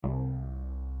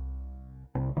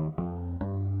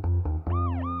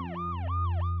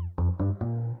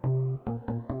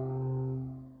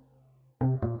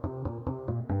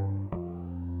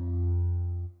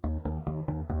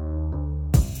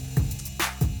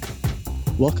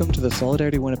Welcome to the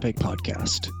Solidarity Winnipeg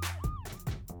podcast.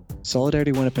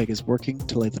 Solidarity Winnipeg is working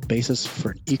to lay the basis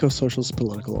for an eco-socialist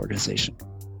political organization.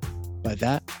 By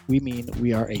that, we mean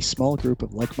we are a small group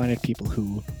of like-minded people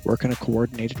who work in a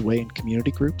coordinated way in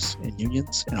community groups, in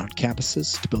unions, and on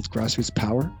campuses to build grassroots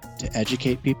power, to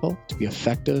educate people, to be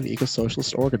effective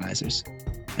eco-socialist organizers,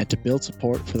 and to build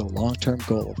support for the long-term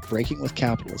goal of breaking with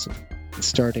capitalism and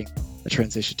starting a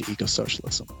transition to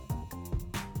eco-socialism.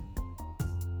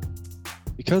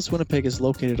 Because Winnipeg is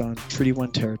located on Treaty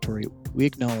 1 territory, we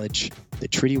acknowledge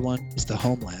that Treaty 1 is the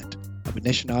homeland of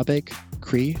Anishinaabe,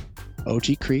 Cree,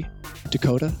 Oji-Cree,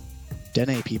 Dakota,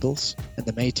 Dene peoples, and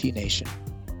the Métis Nation.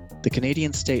 The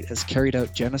Canadian state has carried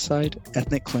out genocide,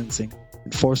 ethnic cleansing,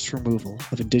 and forced removal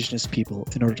of Indigenous people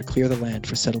in order to clear the land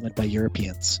for settlement by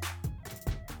Europeans.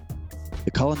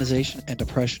 The colonization and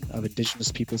oppression of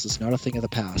Indigenous peoples is not a thing of the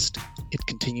past. It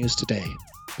continues today.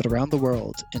 But around the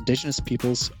world, Indigenous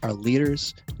peoples are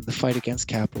leaders in the fight against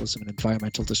capitalism and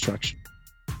environmental destruction.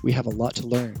 We have a lot to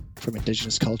learn from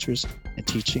Indigenous cultures and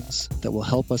teachings that will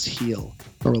help us heal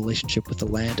our relationship with the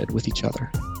land and with each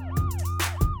other.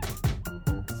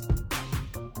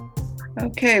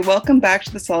 Okay, welcome back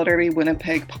to the Solidarity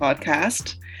Winnipeg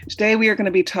podcast. Today we are going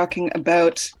to be talking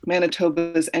about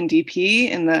Manitoba's NDP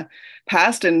in the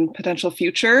past and potential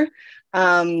future.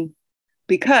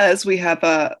 Because we have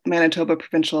a Manitoba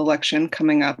provincial election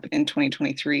coming up in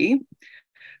 2023.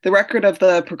 The record of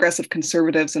the Progressive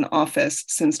Conservatives in office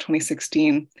since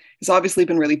 2016 has obviously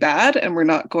been really bad, and we're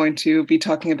not going to be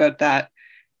talking about that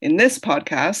in this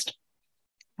podcast.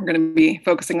 We're going to be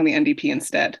focusing on the NDP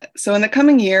instead. So in the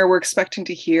coming year, we're expecting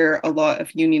to hear a lot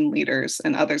of union leaders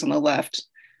and others on the left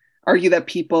argue that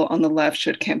people on the left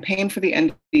should campaign for the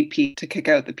NDP to kick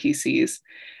out the PCs.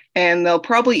 And they'll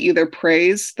probably either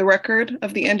praise the record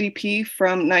of the NDP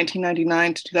from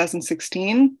 1999 to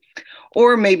 2016,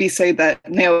 or maybe say that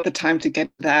now is the time to get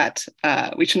that.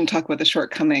 We shouldn't talk about the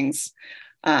shortcomings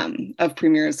of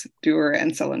Premiers Duerr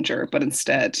and Selinger, but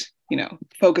instead,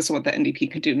 focus on what the NDP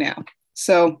could do now.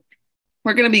 So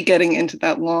we're going to be getting into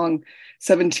that long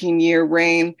 17-year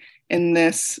reign in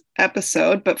this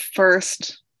episode. But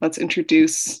first, let's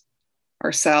introduce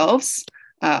ourselves.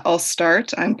 I'll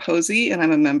start. I'm Posey, and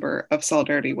I'm a member of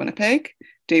Solidarity Winnipeg.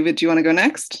 David, do you want to go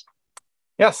next?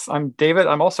 Yes, I'm David.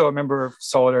 I'm also a member of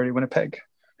Solidarity Winnipeg.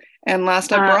 And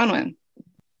last up, Bronwyn.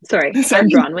 Sorry, I'm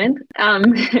Bronwyn.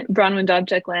 Bronwyn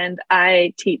Dobchuk-Land.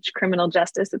 I teach criminal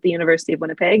justice at the University of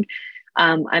Winnipeg.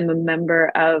 I'm a member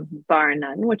of Bar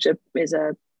None, which is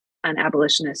an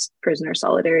abolitionist prisoner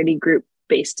solidarity group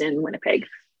based in Winnipeg.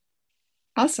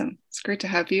 Awesome. It's great to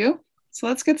have you. So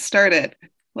let's get started.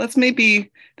 Let's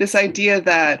maybe this idea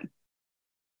that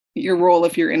your role,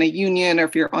 if you're in a union or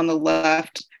if you're on the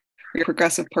left, or you're a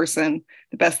progressive person,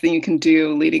 the best thing you can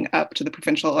do leading up to the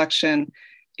provincial election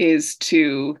is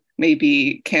to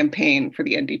maybe campaign for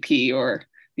the NDP or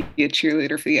be a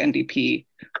cheerleader for the NDP.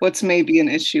 What's maybe an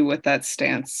issue with that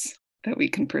stance that we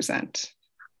can present?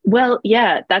 Well,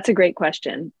 yeah, that's a great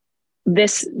question.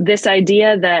 This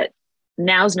idea that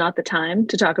now's not the time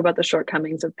to talk about the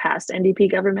shortcomings of past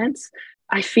NDP governments,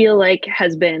 I feel like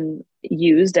has been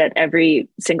used at every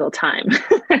single time,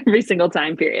 every single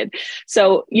time period.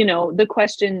 So, the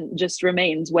question just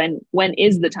remains, when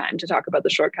is the time to talk about the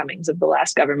shortcomings of the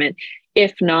last government,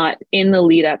 if not in the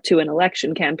lead up to an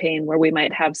election campaign where we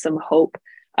might have some hope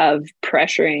of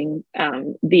pressuring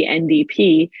the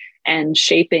NDP and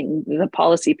shaping the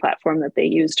policy platform that they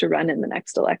use to run in the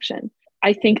next election.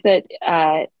 I think that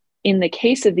in the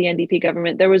case of the NDP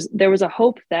government, there was a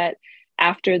hope that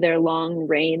after their long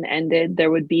reign ended, there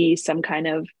would be some kind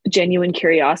of genuine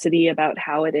curiosity about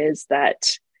how it is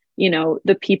that,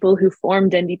 the people who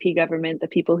formed NDP government, the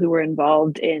people who were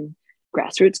involved in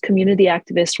grassroots community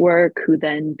activist work, who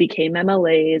then became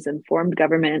MLAs and formed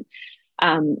government,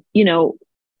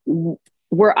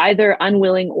 were either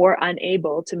unwilling or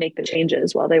unable to make the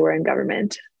changes while they were in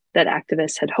government that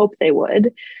activists had hoped they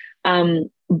would.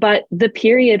 But the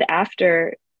period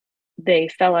after they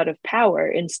fell out of power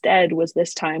instead was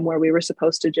this time where we were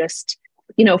supposed to just,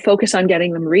 focus on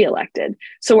getting them reelected.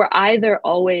 So we're either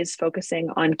always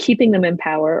focusing on keeping them in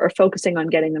power or focusing on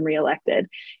getting them reelected.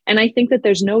 And I think that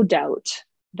there's no doubt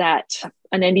that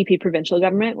an NDP provincial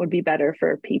government would be better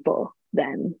for people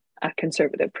than a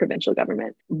conservative provincial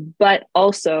government. But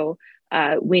also,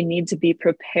 we need to be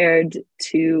prepared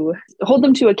to hold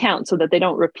them to account so that they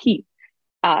don't repeat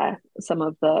some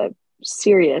of the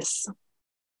serious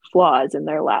flaws in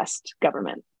their last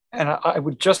government. And I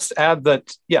would just add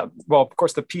that, of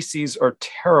course, the PCs are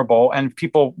terrible. And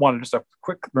people wanted just a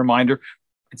quick reminder,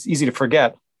 it's easy to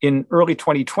forget. In early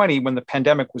 2020, when the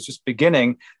pandemic was just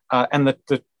beginning and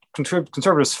the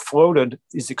conservatives floated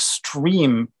these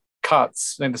extreme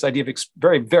cuts and this idea of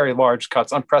very, very large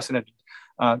cuts, unprecedented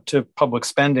to public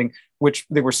spending, which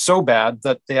they were so bad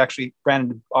that they actually ran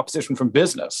into opposition from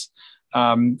business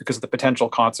because of the potential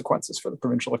consequences for the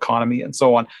provincial economy and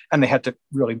so on. And they had to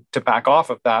really back off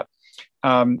of that.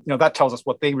 That tells us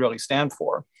what they really stand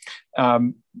for.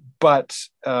 But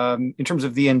in terms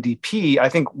of the NDP, I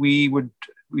think we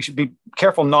should be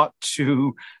careful not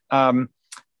to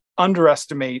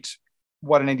underestimate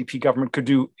what an NDP government could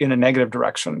do in a negative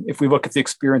direction. If we look at the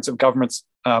experience of governments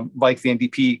like the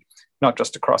NDP, not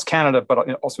just across Canada, but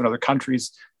also in other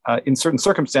countries, in certain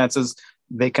circumstances,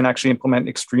 they can actually implement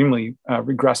extremely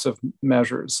regressive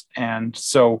measures. And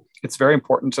so it's very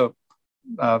important to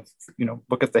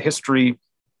look at the history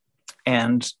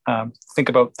and think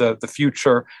about the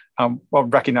future, while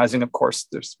recognizing, of course,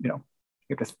 there's, you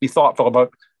have to be thoughtful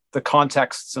about the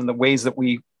contexts and the ways that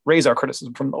we raise our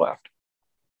criticism from the left.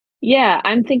 Yeah,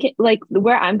 I'm thinking like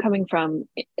where I'm coming from,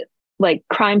 like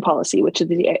crime policy, which is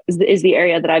the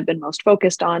area that I've been most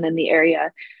focused on and the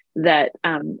area that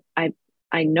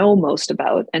I know most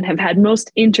about and have had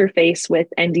most interface with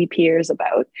NDPers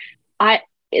about.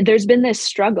 There's been this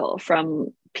struggle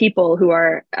from people who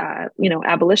are,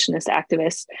 abolitionist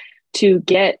activists to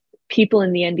get people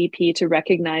in the NDP to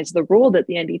recognize the role that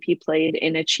the NDP played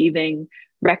in achieving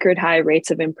record high rates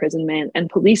of imprisonment and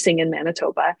policing in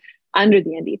Manitoba under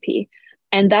the NDP.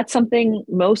 And that's something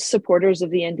most supporters of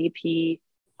the NDP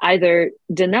either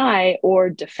deny or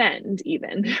defend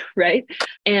even, right?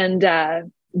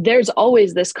 And there's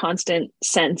always this constant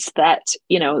sense that,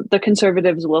 the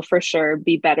Conservatives will for sure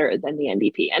be better than the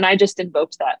NDP. And I just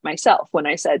invoked that myself when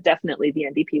I said definitely the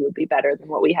NDP would be better than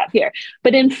what we have here.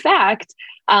 But in fact,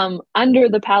 under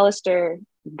the Pallister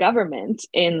government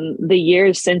in the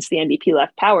years since the NDP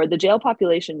left power, the jail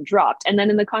population dropped. And then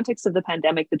in the context of the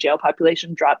pandemic, the jail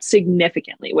population dropped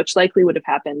significantly, which likely would have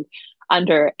happened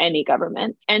under any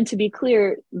government. And to be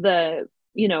clear, the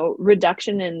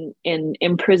reduction in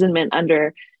imprisonment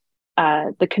under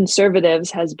the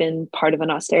Conservatives has been part of an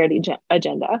austerity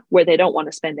agenda where they don't want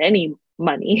to spend any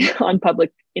money on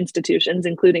public institutions,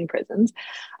 including prisons.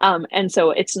 And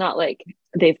so it's not like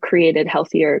they've created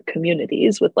healthier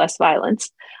communities with less violence.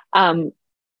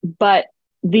 But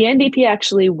the NDP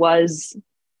actually was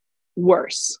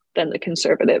worse than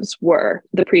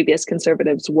the previous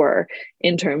Conservatives were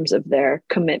in terms of their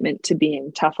commitment to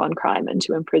being tough on crime and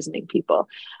to imprisoning people.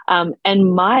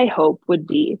 And my hope would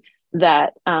be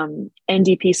that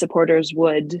NDP supporters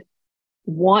would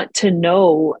want to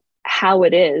know how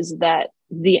it is that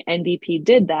the NDP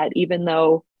did that, even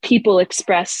though people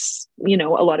express, a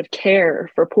lot of care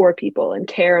for poor people and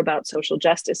care about social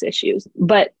justice issues.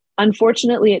 But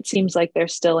unfortunately, it seems like they're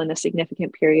still in a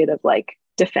significant period of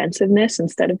defensiveness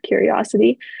instead of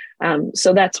curiosity.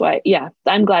 So that's why,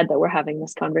 I'm glad that we're having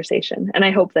this conversation. And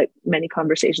I hope that many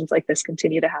conversations like this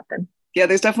continue to happen. Yeah,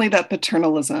 there's definitely that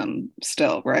paternalism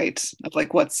still, right? Of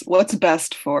what's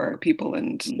best for people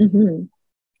and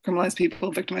criminalized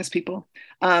people, victimized people.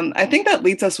 I think that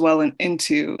leads us well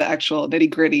into the actual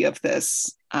nitty-gritty of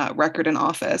this record in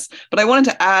office. But I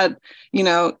wanted to add,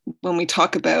 when we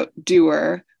talk about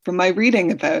Dewar, from my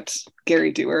reading about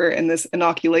Gary Dewar and this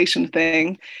inoculation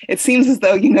thing, it seems as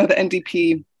though, the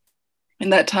NDP in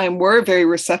that time were very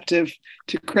receptive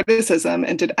to criticism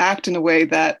and did act in a way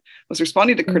that was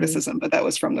responding to criticism, but that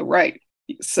was from the right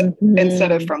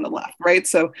instead of from the left, right?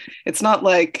 So it's not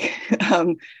like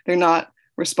they're not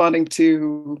responding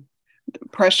to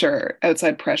pressure,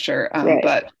 outside pressure, right.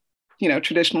 But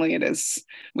traditionally it is,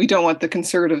 we don't want the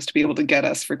Conservatives to be able to get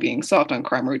us for being soft on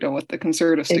crime, or we don't want the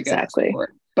Conservatives to get us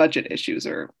for budget issues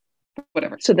or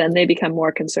whatever. So then they become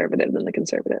more conservative than the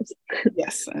Conservatives.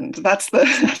 Yes, and that's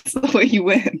the way you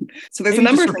win. So there's a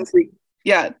number of things.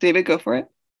 David, go for it.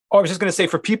 I was just going to say,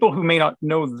 for people who may not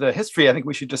know the history, I think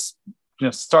we should just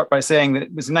start by saying that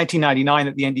it was in 1999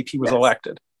 that the NDP was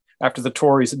elected, after the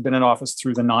Tories had been in office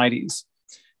through the 90s.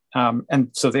 And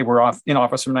so they were in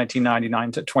office from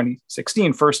 1999 to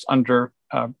 2016, first under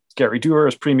Gary Dewar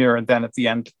as premier, and then at the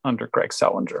end under Greg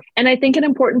Selinger. And I think an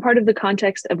important part of the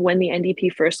context of when the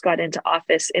NDP first got into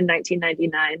office in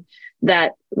 1999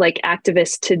 that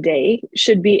activists today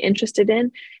should be interested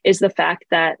in is the fact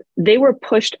that they were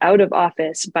pushed out of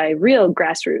office by real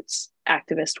grassroots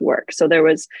activist work. So there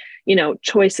was,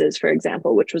 Choices, for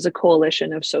example, which was a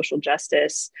coalition of social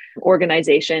justice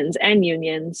organizations and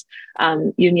unions,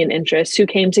 union interests who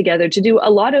came together to do a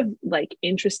lot of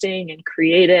interesting and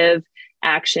creative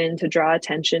action to draw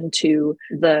attention to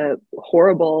the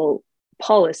horrible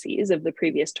policies of the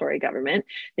previous Tory government.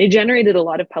 They generated a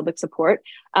lot of public support.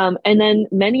 And then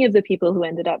many of the people who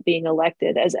ended up being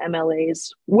elected as MLAs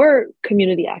were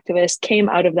community activists, came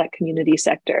out of that community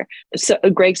sector. So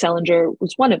Greg Selinger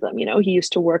was one of them. He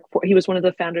used to he was one of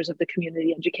the founders of the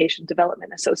Community Education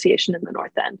Development Association in the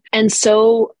North End. And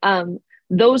so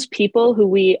those people who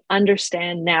we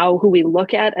understand now, who we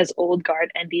look at as old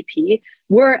guard NDP,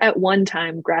 were at one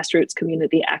time grassroots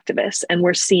community activists and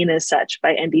were seen as such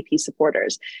by NDP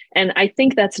supporters. And I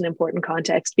think that's an important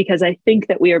context, because I think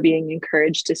that we are being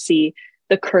encouraged to see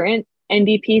the current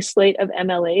NDP slate of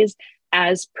MLAs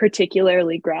as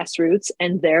particularly grassroots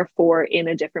and therefore in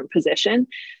a different position.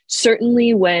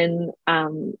 Certainly when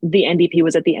the NDP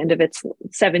was at the end of its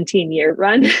 17-year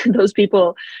run, those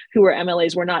people who were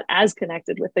MLAs were not as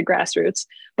connected with the grassroots.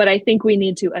 But I think we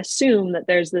need to assume that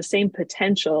there's the same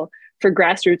potential for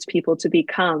grassroots people to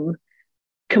become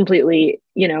completely,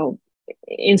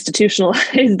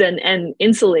 institutionalized and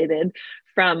insulated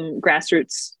from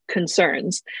grassroots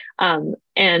concerns.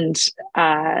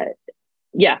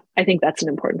 Yeah, I think that's an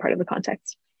important part of the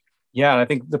context. Yeah, and I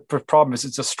think the problem is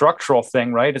it's a structural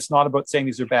thing, right? It's not about saying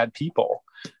these are bad people.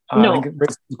 No. I think it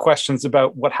raises questions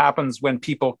about what happens when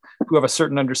people who have a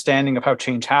certain understanding of how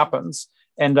change happens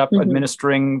end up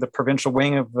administering the provincial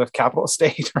wing of the capital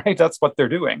estate, right? That's what they're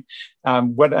doing.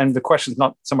 And the question is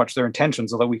not so much their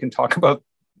intentions, although we can talk about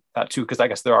that too, because I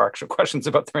guess there are actual questions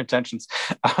about their intentions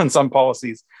on some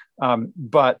policies.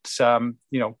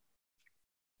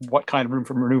 What kind of room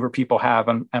for maneuver people have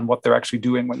and what they're actually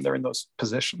doing when they're in those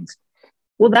positions.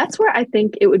 Well, that's where I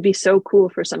think it would be so cool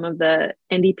for some of the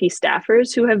NDP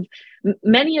staffers who have,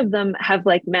 many of them have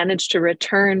managed to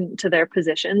return to their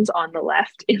positions on the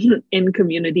left in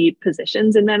community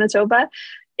positions in Manitoba.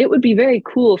 It would be very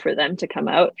cool for them to come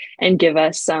out and give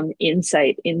us some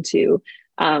insight into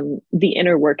the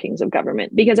inner workings of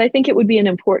government, because I think it would be an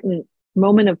important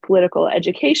moment of political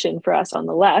education for us on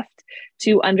the left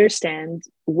to understand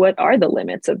what are the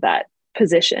limits of that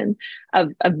position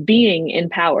of being in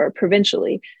power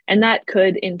provincially. And that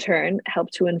could in turn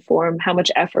help to inform how much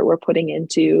effort we're putting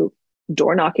into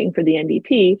door knocking for the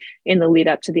NDP in the lead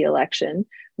up to the election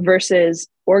versus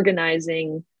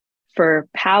organizing for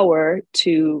power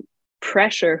to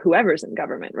pressure whoever's in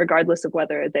government, regardless of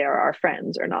whether they are our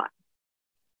friends or not.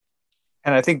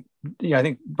 And I think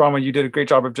Bronwyn, you did a great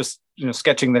job of just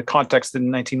sketching the context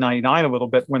in 1999 a little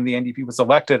bit when the NDP was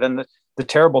elected, and the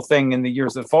terrible thing in the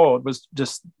years that followed was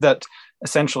just that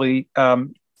essentially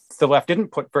the left didn't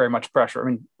put very much pressure.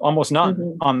 I mean, almost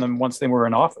none on them once they were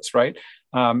in office, right?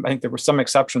 I think there were some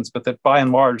exceptions, but that by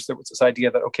and large there was this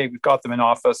idea that okay, we've got them in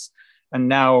office, and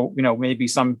now maybe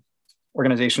some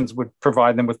organizations would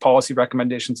provide them with policy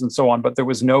recommendations and so on, but there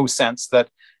was no sense that.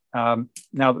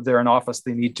 Now that they're in office,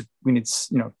 we need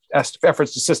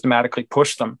efforts to systematically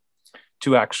push them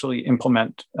to actually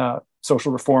implement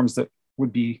social reforms that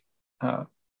would be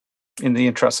in the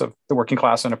interests of the working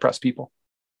class and oppressed people.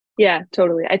 Yeah,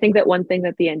 totally. I think that one thing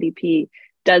that the NDP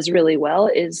does really well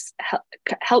is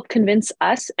help convince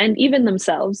us and even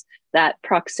themselves that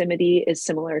proximity is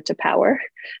similar to power,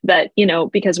 that,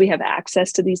 because we have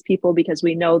access to these people, because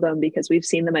we know them, because we've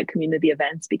seen them at community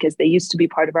events, because they used to be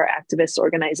part of our activist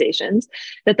organizations,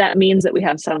 that means that we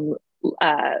have some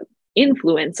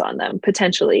influence on them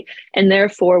potentially. And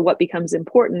therefore, what becomes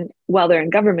important while they're in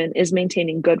government is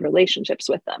maintaining good relationships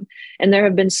with them. And there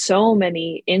have been so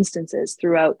many instances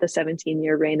throughout the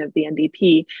 17-year reign of the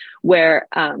NDP where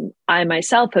I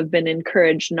myself have been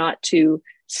encouraged not to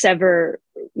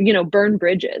burn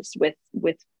bridges with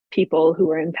people who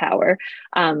are in power,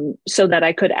 so that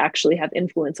I could actually have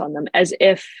influence on them, as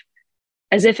if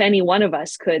any one of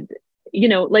us could,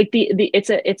 it's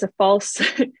a false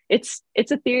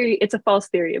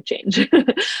theory of change.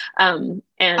 And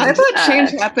I thought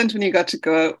change happened when you got to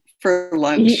go out for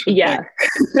lunch. Yeah.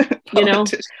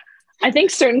 I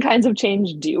think certain kinds of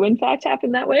change do in fact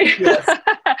happen that way. Yes.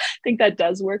 I think that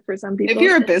does work for some people. If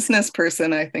you're a business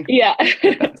person, I think. Yeah.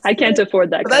 I can't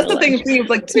afford that. But that's the thing of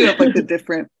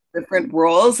the different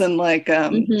roles and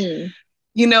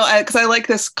because I like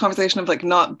this conversation of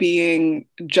not being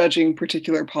judging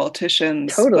particular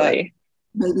politicians. Totally.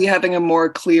 But maybe having a more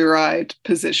clear-eyed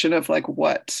position of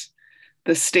what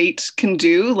the state can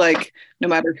do, no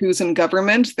matter who's in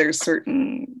government, there's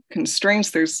certain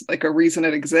constraints, there's a reason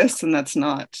it exists, and that's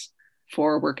not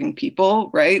for working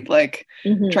people, right?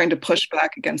 Trying to push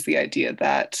back against the idea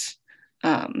that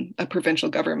a provincial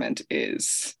government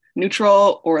is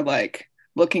neutral or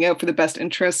looking out for the best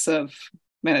interests of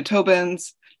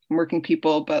Manitobans and working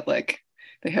people, but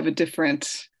they have a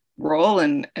different role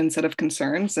and set of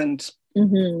concerns. And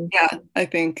yeah, I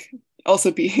think also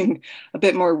being a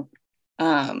bit more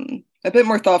a bit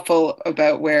more thoughtful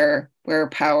about where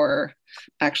power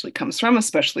actually comes from,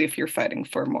 especially if you're fighting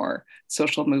for more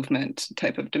social movement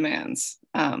type of demands.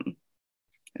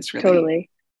 Is really Totally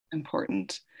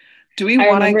important. Do we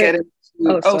want to get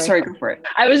into? Sorry, go for it.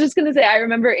 I was just going to say, I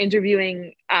remember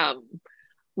interviewing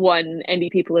one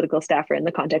NDP political staffer in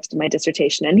the context of my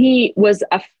dissertation, and he was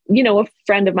a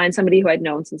friend of mine, somebody who I'd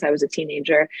known since I was a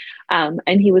teenager,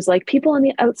 and he was like, people on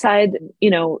the outside,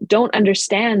 don't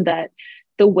understand that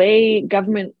the way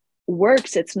government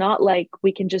works, it's not like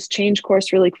we can just change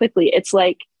course really quickly. It's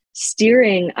like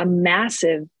steering a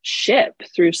massive ship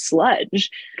through sludge.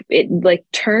 It like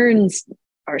turns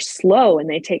are slow and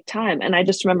they take time. And I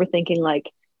just remember thinking like,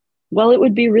 well, it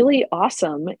would be really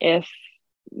awesome if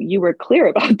you were clear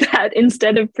about that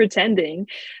instead of pretending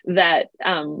that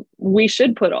we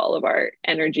should put all of our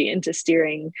energy into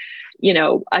steering,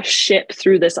 a ship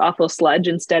through this awful sludge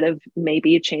instead of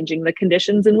maybe changing the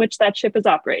conditions in which that ship is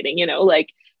operating,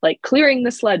 like clearing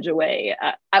the sludge away,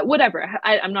 whatever.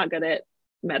 I'm not good at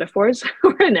metaphors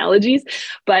or analogies,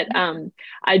 but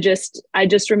I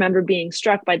just remember being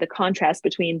struck by the contrast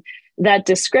between that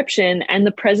description and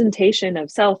the presentation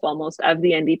of self almost of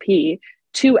the NDP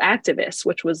to activists,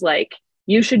 which was like,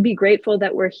 you should be grateful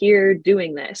that we're here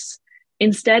doing this,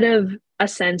 instead of a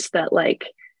sense that like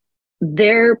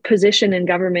their position in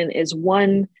government is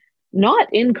one not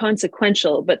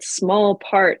inconsequential but small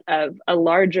part of a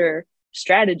larger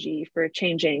strategy for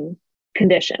changing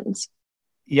conditions.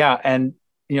 Yeah, and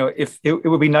if it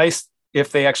would be nice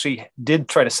if they actually did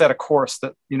try to set a course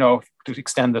that, to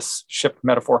extend this ship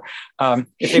metaphor,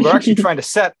 if they were actually trying to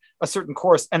set a certain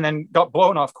course and then got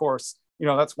blown off course,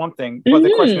 that's one thing. But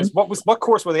the question is, what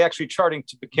course were they actually charting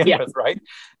to begin with, right?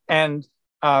 And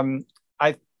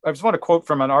I just want to quote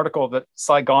from an article that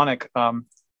Cy Gonick,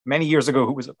 many years ago,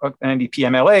 who was an NDP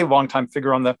MLA, longtime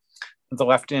figure on the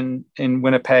left in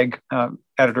Winnipeg,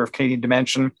 editor of Canadian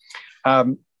Dimension,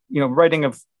 writing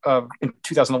in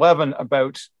 2011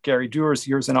 about Gary Doerr's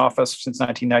years in office since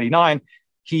 1999,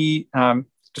 he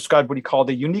described what he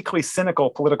called a uniquely cynical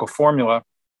political formula,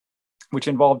 which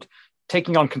involved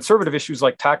taking on conservative issues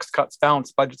like tax cuts,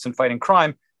 balanced budgets, and fighting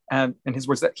crime. And in his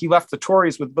words, that he left the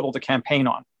Tories with little to campaign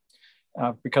on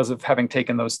because of having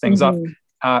taken those things up.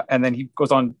 And then he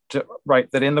goes on to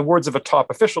write that in the words of a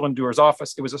top official in Doerr's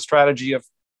office, it was a strategy of,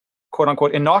 quote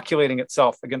unquote, inoculating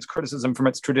itself against criticism from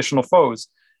its traditional foes.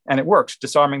 And it worked,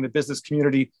 disarming the business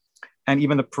community and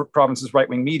even the province's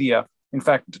right-wing media. In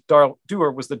fact,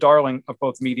 Doerr was the darling of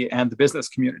both media and the business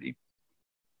community.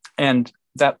 And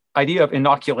that idea of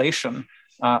inoculation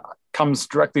comes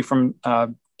directly from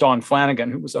Don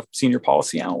Flanagan, who was a senior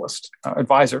policy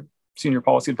advisor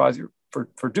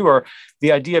for Doerr.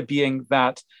 The idea being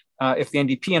that if the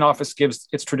NDP in office gives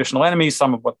its traditional enemies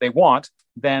some of what they want,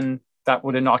 then that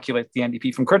would inoculate the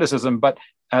NDP from criticism. But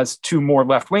as two more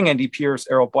left-wing NDPers,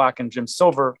 Errol Black and Jim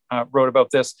Silver, wrote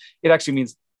about this,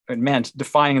 it meant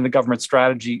defining the government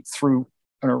strategy through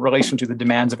in relation to the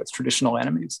demands of its traditional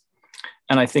enemies.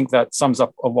 And I think that sums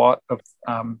up a lot of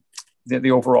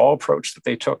the overall approach that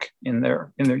they took in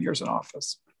their years in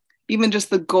office. Even just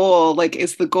the goal, like,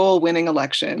 is the goal winning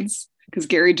elections? Because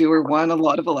Gary Doerr won a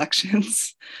lot of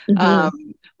elections.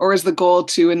 Or is the goal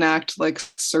to enact like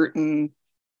certain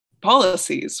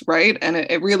policies, right? And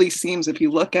it really seems, if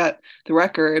you look at the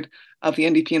record of the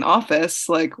NDP in office,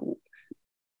 like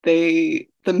the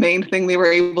main thing they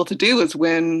were able to do is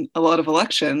win a lot of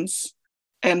elections,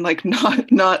 and like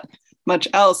not much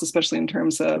else, especially in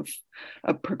terms of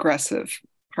a progressive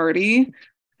party.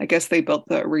 I guess they built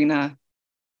the arena,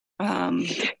 and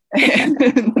they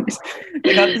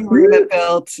got the arena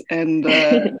built, and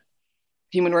the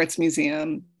Human Rights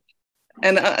Museum,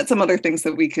 and some other things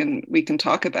that we can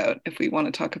talk about if we want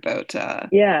to talk about.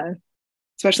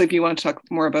 Especially if you want to talk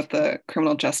more about the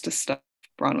criminal justice stuff,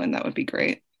 Bronwyn, that would be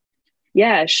great.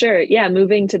 Yeah, sure. Yeah,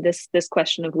 moving to this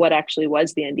question of what actually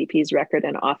was the NDP's record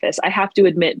in office, I have to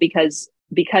admit, because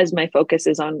my focus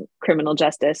is on criminal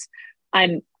justice,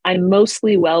 I'm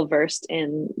mostly well versed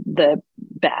in the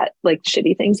bad, like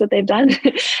shitty things that they've done,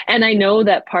 and I know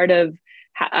that part of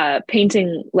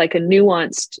painting like a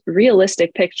nuanced,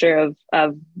 realistic picture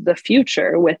of the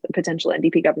future with a potential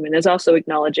NDP government is also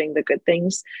acknowledging the good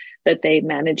things that they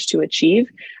managed to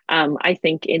achieve. I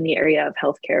think in the area of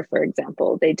healthcare, for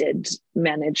example, they did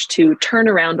manage to turn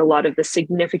around a lot of the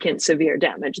significant severe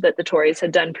damage that the Tories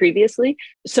had done previously.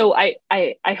 So I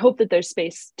hope that there's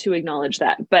space to acknowledge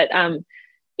that. But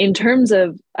in terms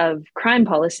of crime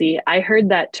policy, I heard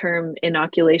that term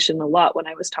inoculation a lot when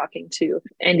I was talking to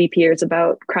NDPers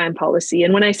about crime policy.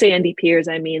 And when I say NDPers,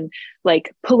 I mean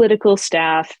like political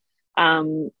staff,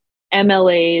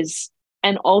 MLAs,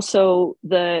 and also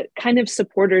the kind of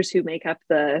supporters who make up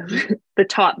the the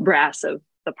top brass of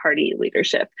the party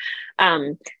leadership.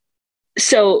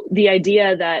 So the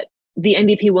idea that the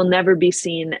NDP will never be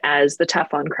seen as the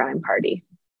tough on crime party,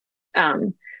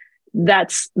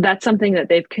 that's something that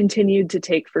they've continued to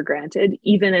take for granted,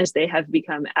 even as they have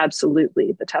become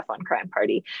absolutely the tough on crime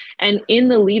party. And in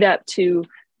the lead up to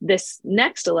this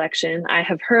next election, I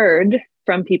have heard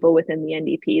from people within the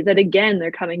NDP that, again,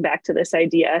 they're coming back to this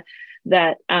idea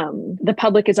that the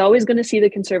public is always going to see the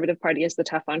Conservative Party as the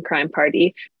tough on crime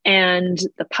party. And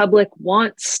the public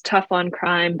wants tough on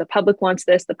crime. The public wants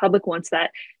this. The public wants that.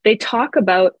 They talk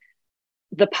about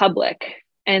the public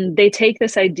and they take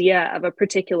this idea of a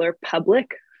particular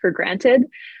public for granted.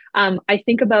 I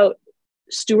think about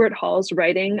Stuart Hall's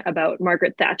writing about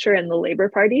Margaret Thatcher and the Labour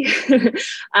Party,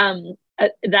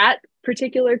 that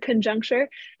particular conjuncture.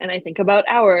 And I think about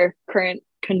our current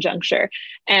conjuncture.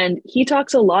 And he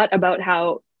talks a lot about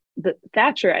how the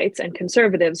Thatcherites and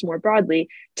conservatives more broadly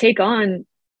take on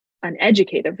an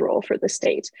educative role for the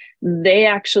state.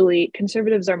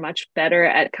 Conservatives are much better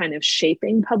at kind of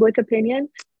shaping public opinion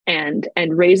and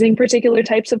raising particular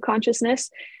types of consciousness.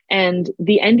 And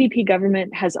the NDP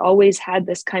government has always had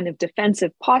this kind of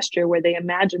defensive posture where they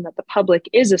imagine that the public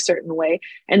is a certain way,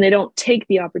 and they don't take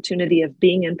the opportunity of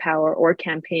being in power or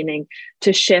campaigning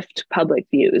to shift public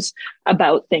views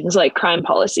about things like crime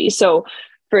policy. So,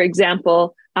 for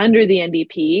example, under the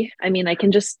NDP,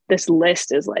 this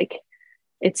list is like,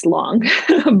 it's long,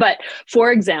 but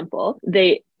for example,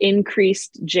 they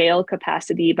increased jail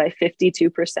capacity by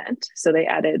 52%. So they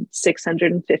added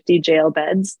 650 jail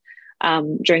beds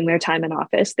during their time in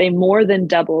office. They more than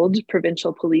doubled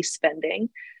provincial police spending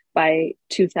by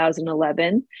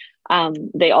 2011.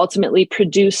 They ultimately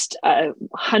produced a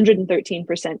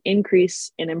 113%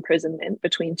 increase in imprisonment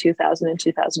between 2000 and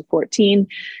 2014.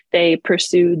 They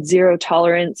pursued zero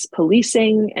tolerance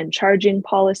policing and charging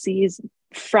policies.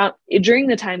 During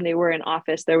the time they were in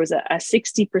office, there was a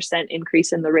 60%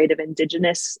 increase in the rate of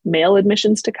Indigenous male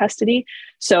admissions to custody.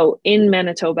 So in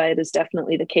Manitoba, it is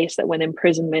definitely the case that when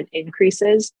imprisonment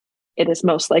increases, it is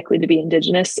most likely to be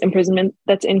Indigenous imprisonment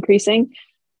that's increasing.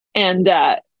 And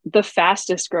the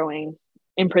fastest growing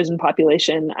imprisoned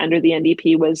population under the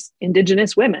NDP was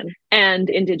Indigenous women and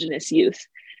Indigenous youth.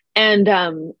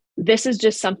 And this is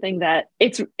just something that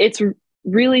it's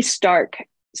really stark.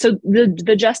 So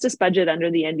the justice budget under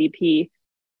the NDP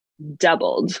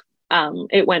doubled.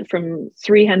 It went from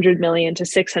 300 million to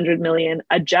 600 million,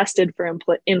 adjusted for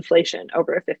inflation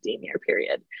over a 15-year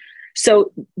period.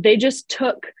 So they just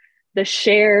took the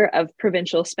share of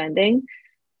provincial spending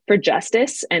for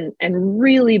justice and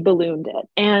really ballooned it.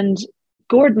 And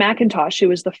Gord McIntosh, who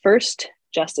was the first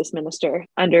justice minister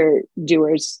under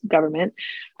Dewar's government,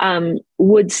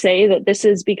 would say that this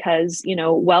is because,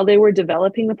 while they were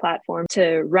developing the platform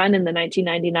to run in the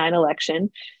 1999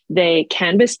 election, they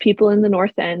canvassed people in the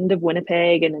north end of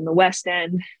Winnipeg and in the west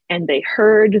end, and they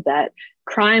heard that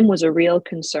crime was a real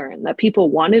concern, that people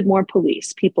wanted more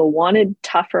police, people wanted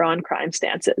tougher on crime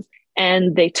stances.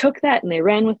 And they took that and they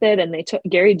ran with it, and they took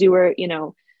Gary Dewar,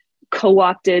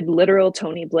 co-opted literal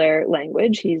Tony Blair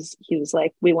language. He was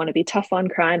like, we want to be tough on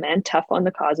crime and tough on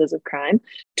the causes of crime.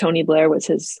 Tony Blair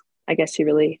was I guess he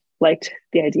really liked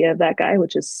the idea of that guy,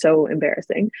 which is so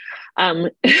embarrassing.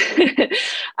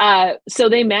 So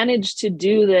they managed to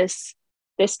do this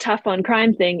tough on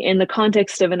crime thing in the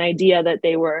context of an idea that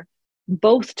they were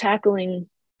both tackling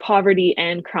poverty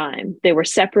and crime. They were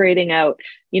separating out,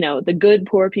 the good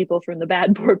poor people from the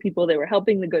bad poor people. They were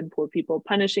helping the good poor people,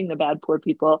 punishing the bad poor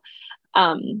people.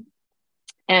 And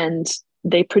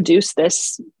they produced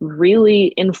this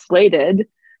really inflated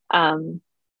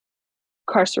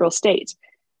carceral state.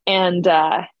 And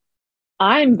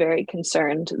I'm very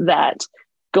concerned that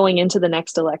going into the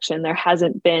next election, there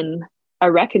hasn't been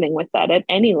a reckoning with that at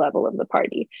any level of the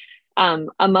party.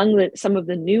 Among some of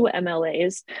the new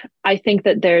MLAs, I think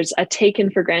that there's a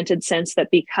taken for granted sense that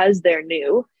because they're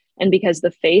new and because the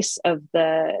face of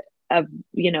the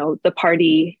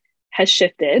party has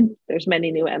shifted, there's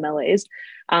many new MLAs,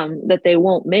 that they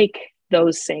won't make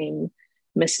those same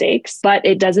mistakes. But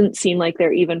it doesn't seem like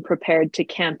they're even prepared to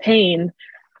campaign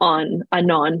on a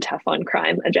non-tough on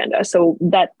crime agenda. So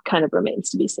that kind of remains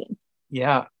to be seen.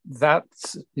 Yeah,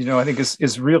 that's, I think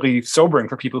is really sobering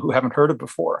for people who haven't heard it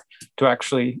before, to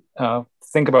actually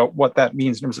think about what that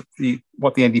means in terms of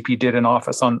what the NDP did in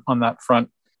office on that front.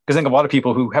 Because I think a lot of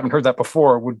people who haven't heard that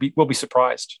before will be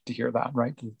surprised to hear that,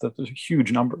 right? Those are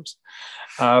huge numbers.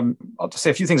 I'll just say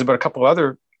a few things about a couple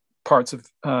other parts of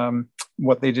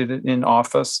what they did in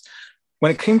office.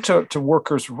 When it came to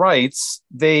workers' rights,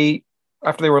 they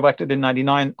after they were elected in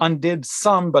 99, undid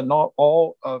some, but not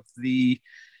all of the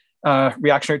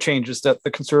reactionary changes that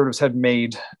the Conservatives had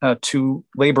made to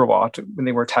labor law when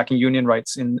they were attacking union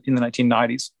rights in the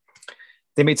 1990s.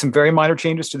 They made some very minor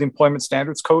changes to the Employment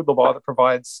Standards Code, the law that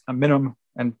provides a minimum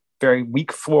and very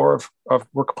weak floor of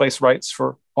workplace rights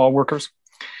for all workers.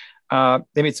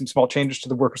 They made some small changes to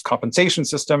the workers' compensation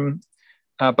system,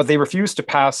 but they refused to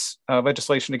pass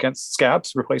legislation against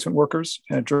scabs, replacement workers,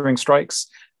 during strikes.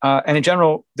 And in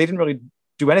general, they didn't really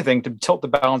do anything to tilt the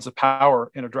balance of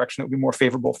power in a direction that would be more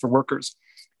favorable for workers.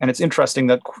 And it's interesting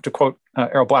that, to quote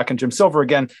Errol Black and Jim Silver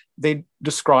again, they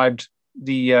described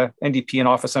the NDP in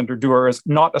office under Doer as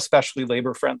not especially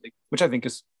labor friendly, which I think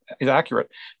is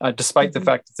accurate, despite the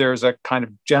fact that there's a kind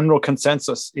of general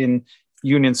consensus in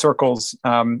union circles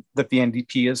that the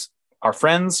NDP is our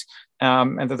friends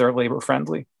and that they're labor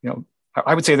friendly.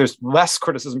 I would say there's less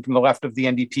criticism from the left of the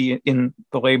NDP in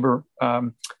the labor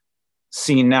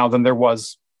scene now than there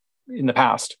was in the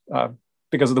past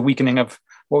because of the weakening of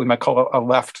what we might call a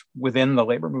left within the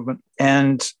labor movement.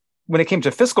 And when it came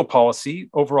to fiscal policy,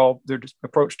 overall, their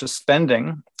approach to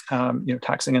spending,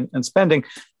 taxing and spending,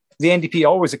 the NDP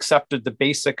always accepted the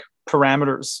basic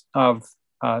parameters of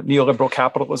neoliberal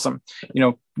capitalism.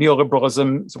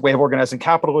 Neoliberalism is a way of organizing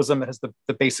capitalism. It has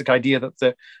the basic idea that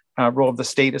the role of the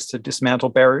state is to dismantle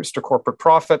barriers to corporate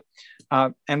profit.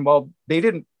 And while they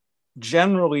didn't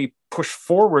generally push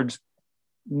forward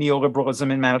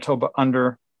neoliberalism in Manitoba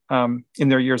in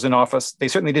their years in office, they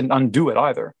certainly didn't undo it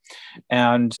either.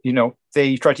 And,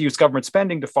 they tried to use government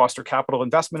spending to foster capital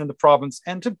investment in the province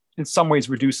and to, in some ways,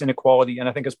 reduce inequality. And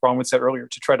I think, as Bronwyn said earlier,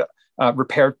 to try to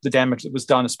repair the damage that was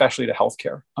done, especially to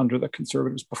healthcare under the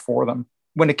Conservatives before them.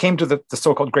 When it came to the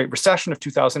so-called Great Recession of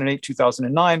 2008,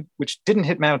 2009, which didn't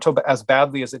hit Manitoba as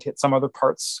badly as it hit some other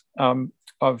parts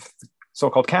of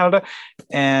so-called Canada,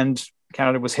 and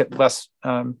Canada was hit less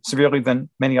severely than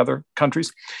many other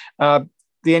countries,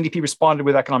 the NDP responded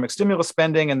with economic stimulus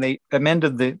spending, and they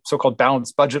amended the so-called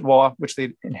balanced budget law, which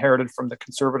they inherited from the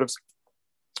Conservatives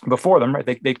before them.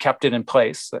 Right, they kept it in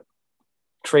place, that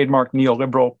trademark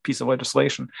neoliberal piece of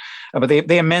legislation, but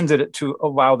they amended it to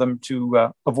allow them to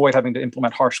avoid having to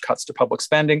implement harsh cuts to public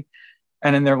spending.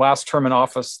 And in their last term in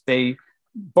office, they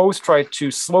both tried to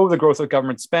slow the growth of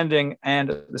government spending and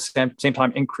at the same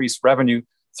time increase revenue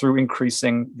through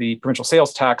increasing the provincial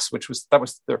sales tax, that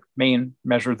was their main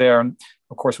measure there. And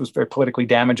of course, was very politically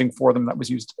damaging for them. That was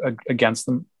used against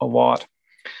them a lot.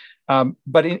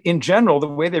 But in general, the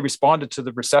way they responded to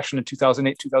the recession in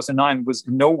 2008, 2009 was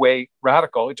in no way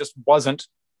radical. It just wasn't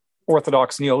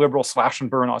orthodox neoliberal slash and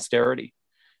burn austerity.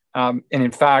 And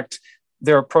in fact,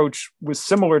 their approach was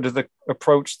similar to the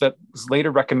approach that was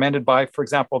later recommended by, for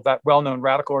example, that well-known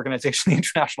radical organization, the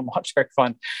International Monetary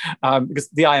Fund, because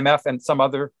the IMF and some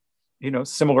other,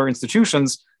 similar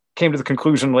institutions came to the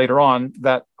conclusion later on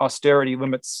that austerity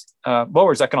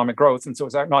lowers economic growth, and so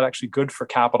it's not actually good for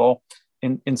capital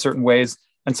in certain ways.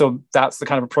 And so that's the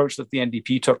kind of approach that the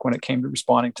NDP took when it came to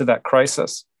responding to that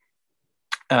crisis.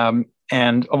 And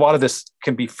a lot of this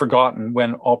can be forgotten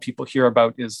when all people hear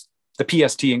about is the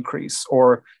PST increase,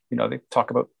 or they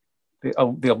talk about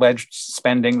the alleged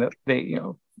spending that they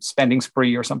spending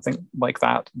spree or something like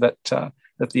that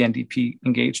the NDP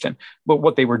engaged in. But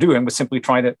what they were doing was simply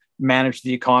trying to manage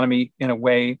the economy in a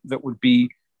way that would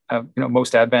be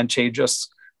most advantageous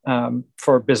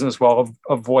for business, while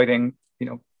avoiding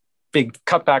big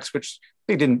cutbacks, which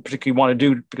they didn't particularly want to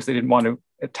do because they didn't want to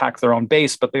attack their own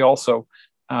base, but they also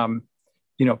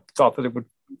thought that it would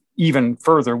even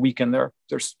further weaken their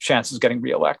chances of getting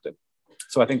reelected.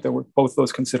 So I think there were both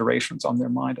those considerations on their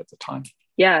mind at the time.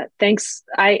 Yeah, thanks.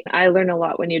 I learn a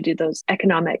lot when you do those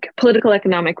political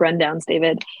economic rundowns,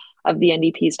 David, of the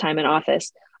NDP's time in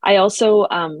office. I also,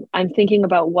 I'm thinking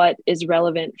about what is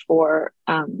relevant for,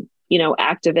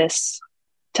 activists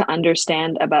to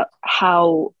understand about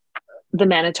how the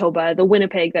Manitoba, the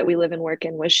Winnipeg that we live and work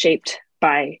in, was shaped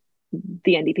by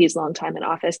the NDP's long time in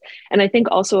office. And I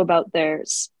think also about their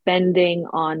spending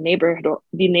on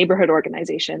the neighborhood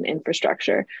organization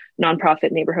infrastructure,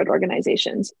 nonprofit neighborhood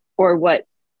organizations, or what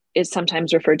is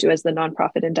sometimes referred to as the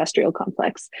nonprofit industrial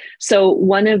complex. So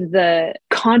one of the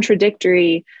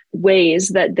contradictory ways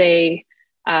that they,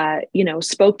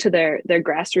 spoke to their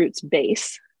grassroots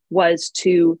base was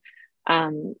to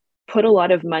put a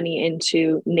lot of money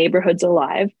into Neighborhoods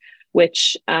Alive,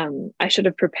 which I should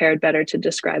have prepared better to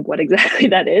describe what exactly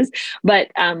that is. But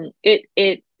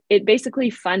it basically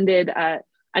funded a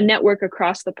network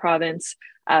across the province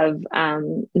of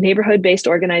neighborhood-based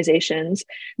organizations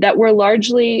that were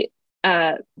largely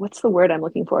what's the word I'm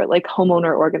looking for? Like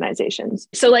homeowner organizations.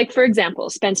 So like, for example,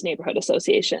 Spence Neighborhood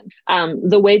Association,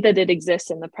 the way that it exists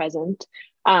in the present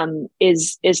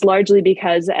is largely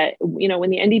because, when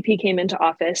the NDP came into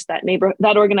office,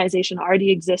 that organization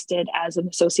already existed as an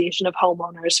association of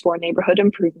homeowners for neighborhood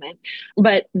improvement.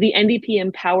 But the NDP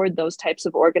empowered those types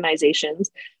of organizations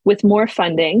with more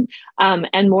funding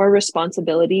and more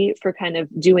responsibility for kind of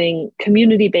doing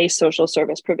community-based social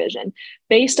service provision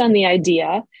based on the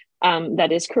idea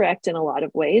that is correct in a lot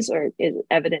of ways, or is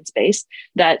evidence-based,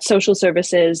 that social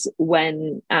services,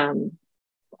 when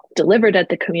delivered at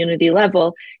the community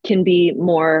level, can be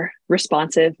more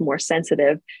responsive, more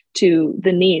sensitive to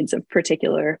the needs of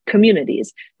particular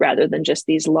communities, rather than just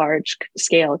these large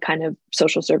scale kind of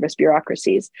social service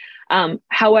bureaucracies.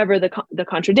 However, the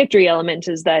contradictory element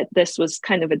is that this was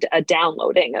kind of a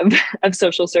downloading of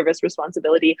social service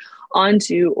responsibility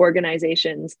onto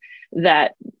organizations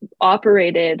that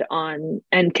operated on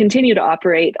and continue to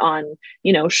operate on,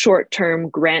 short-term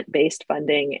grant-based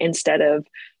funding instead of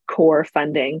core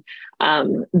funding,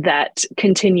 that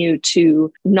continue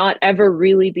to not ever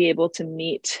really be able to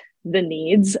meet the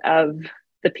needs of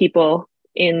the people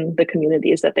in the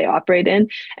communities that they operate in,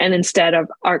 and instead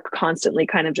are constantly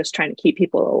kind of just trying to keep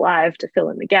people alive to fill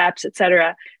in the gaps, et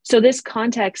cetera. So this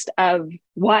context of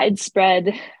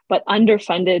widespread but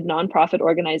underfunded nonprofit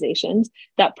organizations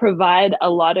that provide a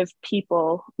lot of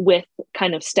people with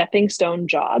kind of stepping stone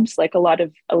jobs, like a lot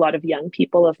of young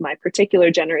people of my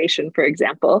particular generation, for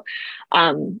example,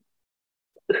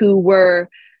 who were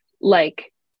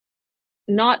like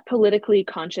not politically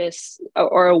conscious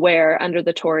or aware under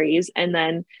the Tories, and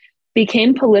then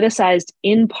became politicized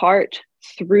in part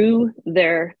through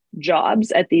their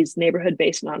jobs at these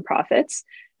neighborhood-based nonprofits.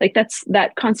 Like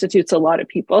that constitutes a lot of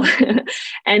people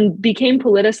and became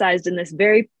politicized in this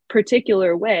very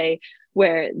particular way,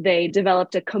 where they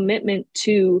developed a commitment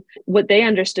to what they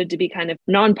understood to be kind of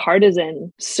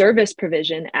nonpartisan service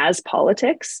provision as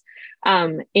politics,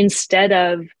 instead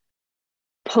of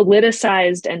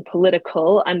politicized and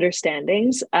political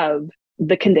understandings of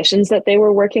the conditions that they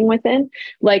were working within.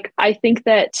 Like, I think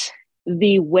that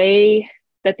the way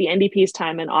that the NDP's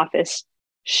time in office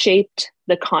shaped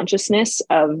the consciousness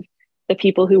of the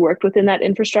people who worked within that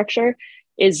infrastructure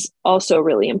is also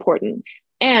really important.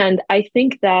 And I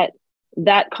think that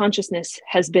consciousness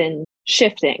has been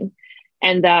shifting,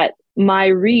 and that my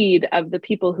read of the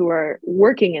people who are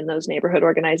working in those neighborhood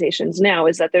organizations now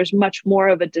is that there's much more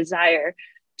of a desire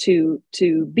to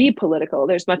be political.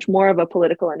 There's much more of a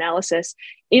political analysis,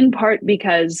 in part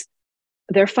because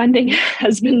their funding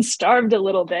has been starved a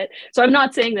little bit. So I'm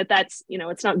not saying that that's,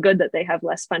 it's not good that they have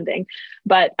less funding,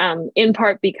 but in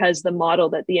part because the model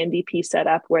that the NDP set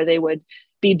up, where they would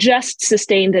be just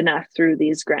sustained enough through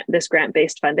this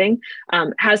grant-based funding,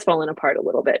 has fallen apart a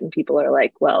little bit. And people are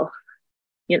like, well,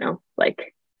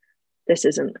 this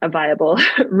isn't a viable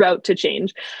route to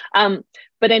change.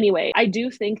 But anyway, I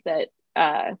do think that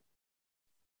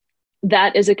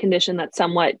that is a condition that's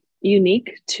somewhat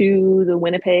unique to the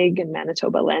Winnipeg and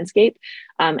Manitoba landscape.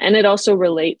 And it also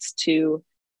relates to,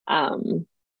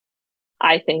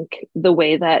 I think, the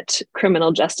way that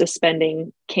criminal justice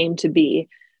spending came to be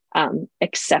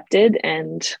accepted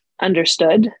and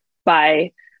understood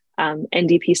by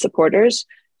NDP supporters,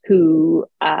 who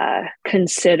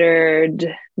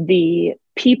considered the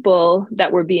people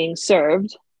that were being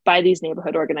served by these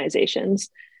neighborhood organizations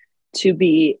to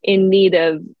be in need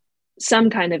of some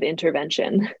kind of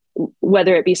intervention,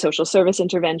 whether it be social service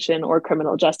intervention or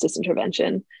criminal justice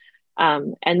intervention.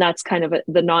 And that's kind of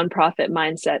the nonprofit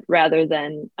mindset, rather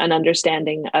than an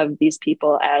understanding of these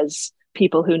people as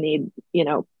people who need,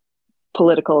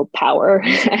 political power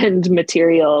and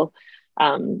material,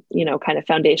 kind of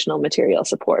foundational material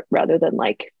support, rather than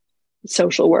like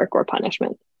social work or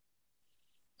punishment.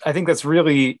 I think that's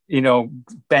really,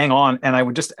 bang on. And I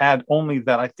would just add only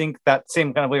that I think that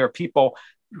same kind of layer of people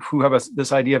who have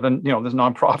this idea of, this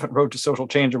nonprofit road to social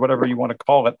change, or whatever you want to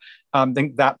call it,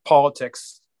 think that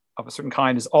politics of a certain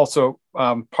kind is also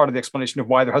part of the explanation of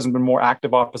why there hasn't been more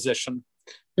active opposition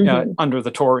under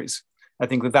the Tories. I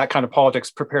think that kind of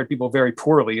politics prepared people very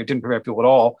poorly. It didn't prepare people at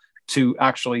all to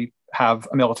actually have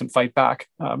a militant fight back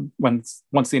once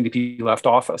the NDP left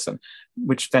office, and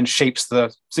which then shapes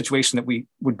the situation that we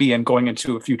would be in going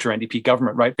into a future NDP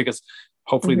government, right? Because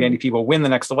hopefully the NDP will win the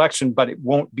next election, but it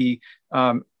won't be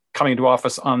coming into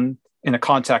office in a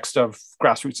context of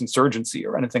grassroots insurgency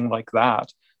or anything like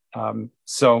that.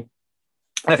 So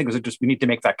I think we need to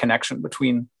make that connection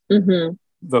between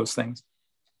those things.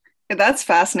 That's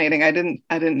fascinating. I didn't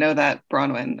know that,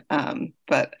 Bronwyn,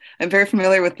 but I'm very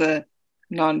familiar with the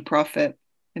nonprofit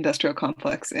industrial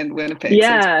complex in Winnipeg.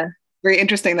 Yeah. very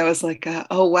interesting. That was like,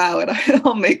 oh, wow, it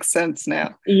all makes sense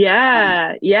now.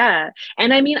 Yeah.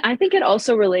 And I mean, I think it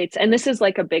also relates, and this is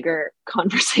like a bigger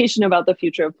conversation about the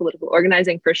future of political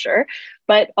organizing for sure.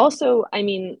 But also, I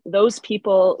mean, those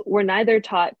people were neither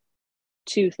taught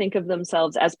to think of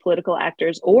themselves as political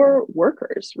actors or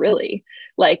workers, really.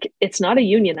 Like, it's not a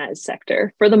unionized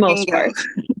sector for the most part.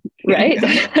 Right.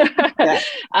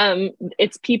 Yeah.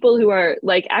 It's people who are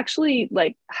like actually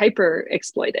like hyper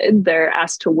exploited. They're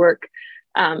asked to work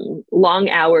long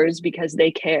hours because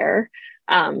they care,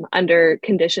 under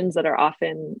conditions that are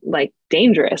often like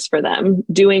dangerous for them,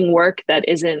 doing work that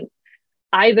isn't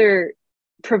either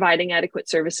providing adequate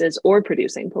services or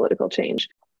producing political change.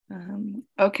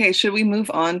 Okay, should we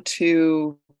move on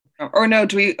to, or no,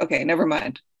 okay, never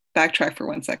mind. Backtrack for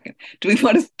 1 second. Do we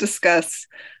want to discuss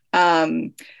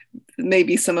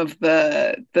maybe some of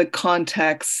the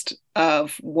context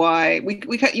of why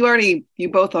you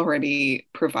both already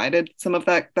provided some of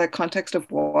that context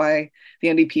of why the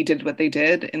NDP did what they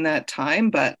did in that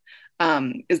time, but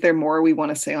is there more we want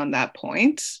to say on that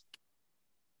point?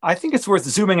 I think it's worth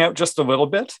zooming out just a little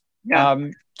bit. Yeah.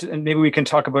 And maybe we can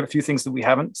talk about a few things that we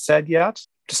haven't said yet.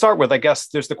 To start with, I guess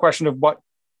there's the question of what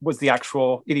was the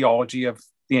actual ideology of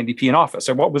the NDP in office,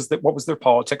 or what was their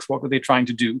politics, what were they trying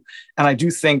to do? And I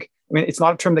do think, I mean, it's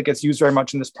not a term that gets used very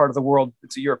much in this part of the world.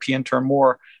 It's a European term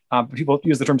more, but people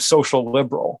use the term social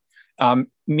liberal,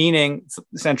 meaning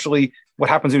essentially what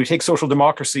happens when you take social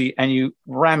democracy and you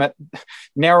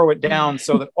narrow it down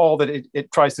so that all that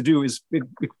it tries to do is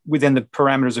within the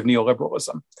parameters of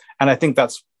neoliberalism. And I think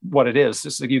that's what it is.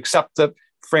 It's like you accept the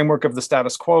framework of the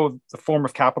status quo, the form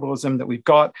of capitalism that we've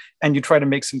got, and you try to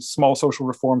make some small social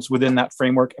reforms within that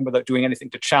framework and without doing anything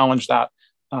to challenge that.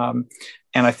 And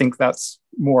I think that's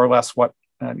more or less what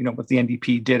what the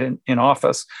NDP did in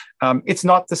office. It's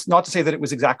not to say that it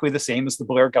was exactly the same as the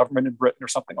Blair government in Britain or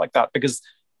something like that, because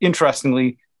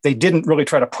interestingly, they didn't really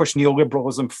try to push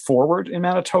neoliberalism forward in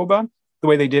Manitoba the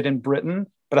way they did in Britain.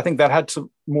 But I think that had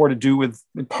more to do with,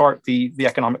 in part, the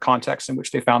economic context in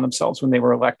which they found themselves when they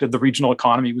were elected. The regional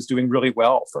economy was doing really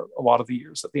well for a lot of the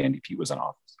years that the NDP was in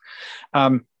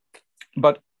office.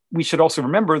 But we should also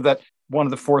remember that one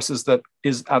of the forces that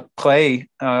is at play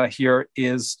here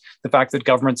is the fact that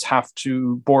governments have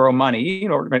to borrow money.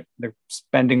 They're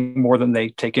spending more than they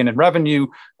take in revenue.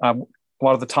 A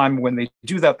lot of the time when they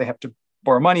do that, they have to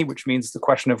borrow money, which means the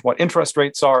question of what interest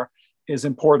rates are is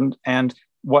important, and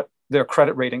what their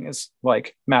credit rating is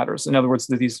like matters. In other words,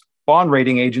 these bond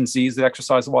rating agencies that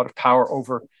exercise a lot of power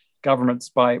over governments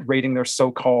by rating their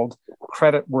so-called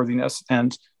credit worthiness.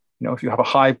 And if you have a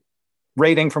high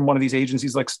rating from one of these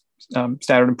agencies like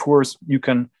Standard & Poor's, you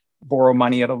can borrow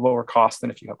money at a lower cost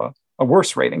than if you have a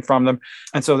worse rating from them.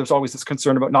 And so there's always this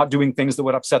concern about not doing things that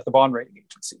would upset the bond rating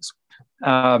agencies.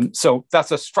 So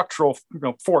that's a structural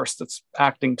force that's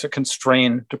acting to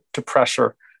constrain, to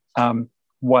pressure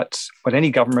what any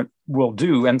government will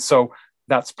do. And so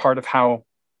that's part of how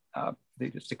they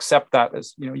just accept that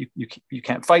as, you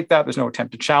can't fight that. There's no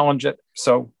attempt to challenge it.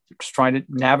 So just trying to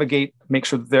navigate, make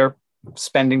sure that their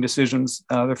spending decisions,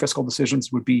 their fiscal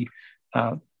decisions would be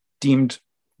deemed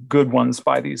good ones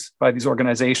by these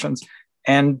organizations.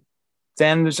 And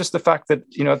then there's just the fact that,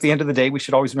 at the end of the day, we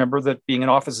should always remember that being in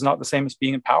office is not the same as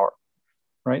being in power,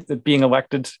 right? That being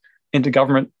elected into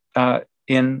government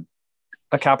in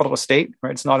a capitalist state,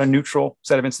 right? It's not a neutral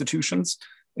set of institutions.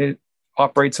 It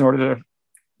operates in order to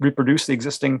reproduce the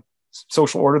existing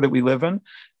social order that we live in.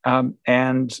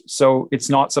 And so it's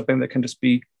not something that can just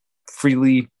be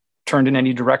freely turned in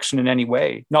any direction in any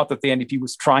way. Not that the NDP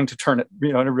was trying to turn it,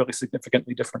 in a really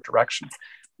significantly different direction.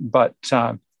 But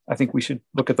I think we should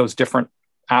look at those different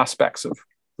aspects of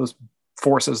those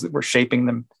forces that were shaping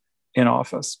them in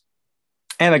office.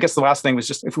 And I guess the last thing was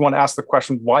just, if we want to ask the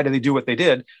question, why did they do what they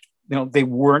did? They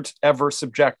weren't ever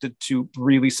subjected to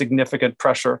really significant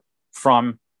pressure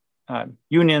from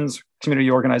unions,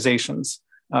 community organizations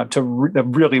that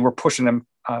really were pushing them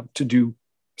to do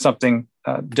something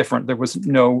different. There was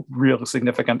no real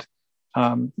significant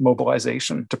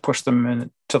mobilization to push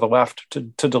them to the left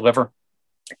to deliver.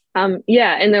 And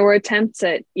there were attempts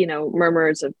at,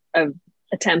 murmurs of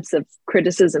attempts of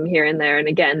criticism here and there. And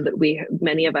again, that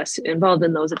many of us involved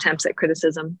in those attempts at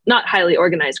criticism, not highly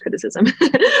organized criticism,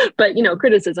 but,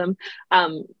 criticism,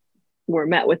 were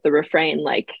met with the refrain,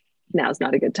 like, now's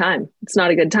not a good time. It's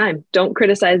not a good time. Don't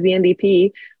criticize the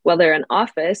NDP while they're in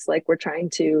office. Like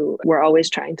we're always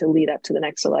trying to lead up to the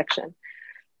next election.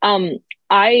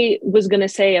 I was going to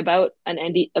say about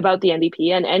the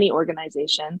NDP and any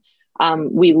organization,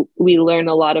 we learn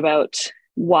a lot about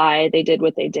why they did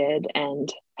what they did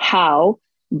and how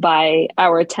by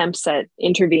our attempts at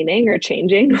intervening or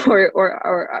changing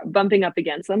or bumping up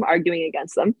against them, arguing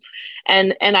against them.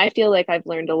 And I feel like I've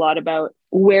learned a lot about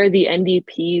where the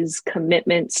NDP's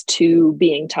commitments to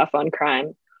being tough on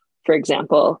crime, for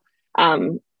example,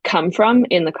 come from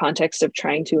in the context of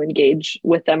trying to engage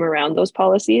with them around those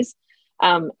policies.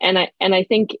 And I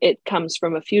think it comes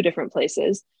from a few different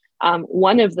places.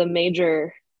 One of the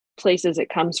major places it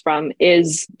comes from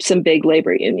is some big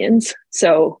labor unions.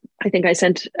 So I think I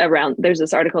sent around, there's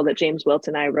this article that James Wilt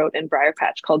and I wrote in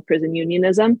Briarpatch called Prison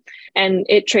Unionism. And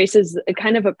it traces a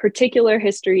kind of a particular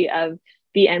history of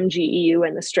the MGEU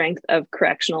and the strength of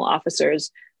correctional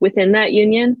officers within that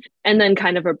union, and then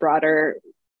kind of a broader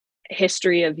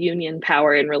history of union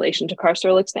power in relation to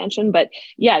carceral expansion. But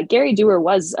yeah, Gary Dewar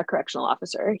was a correctional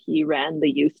officer. He ran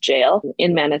the youth jail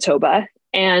in Manitoba.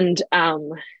 And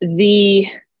the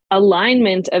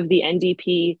alignment of the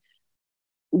NDP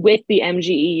with the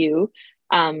MGEU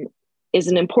is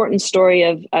an important story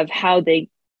of how they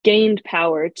gained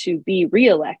power to be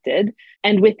reelected.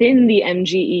 And within the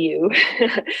MGEU,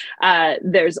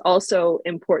 there's also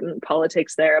important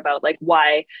politics there about like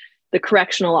why the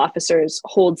correctional officers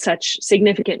hold such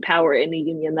significant power in a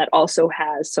union that also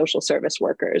has social service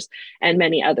workers and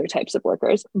many other types of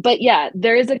workers. But yeah,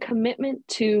 there is a commitment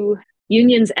to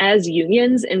unions as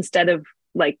unions instead of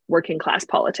like working class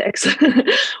politics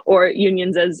or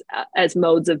unions as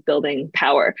modes of building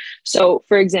power. So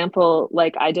for example,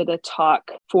 like I did a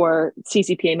talk for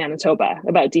CCPA Manitoba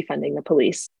about defunding the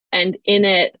police. And in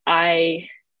it,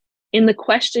 in the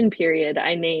question period,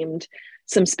 I named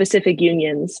some specific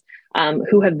unions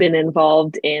who have been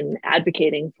involved in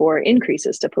advocating for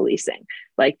increases to policing,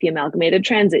 like the Amalgamated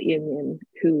Transit Union,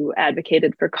 who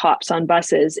advocated for cops on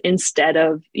buses instead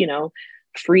of,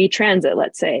 free transit,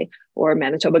 let's say, or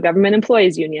Manitoba Government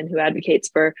Employees Union, who advocates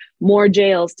for more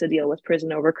jails to deal with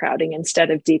prison overcrowding instead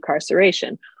of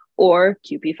decarceration, or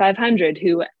CUPE 500,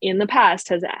 who in the past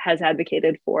has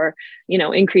advocated for,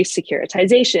 increased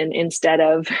securitization instead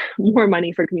of more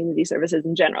money for community services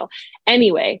in general.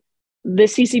 Anyway, the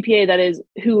CCPA,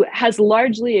 who has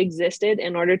largely existed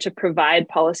in order to provide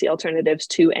policy alternatives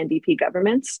to NDP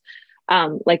governments,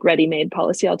 like ready-made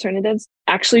policy alternatives,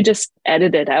 actually just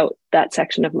edited out that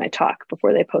section of my talk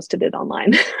before they posted it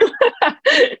online.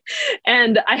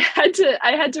 And I had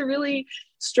to really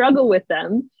struggle with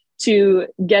them to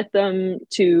get them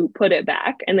to put it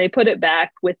back. And they put it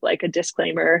back with like a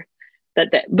disclaimer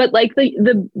but like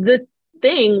the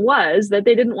thing was that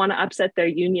they didn't want to upset their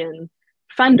union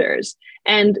funders.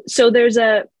 And so there's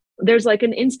like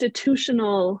an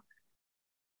institutional,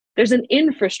 there's an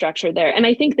infrastructure there. And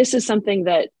I think this is something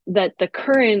that the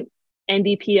current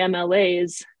NDP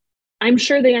MLAs, I'm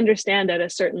sure they understand at a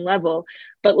certain level,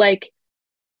 but like,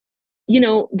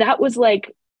 that was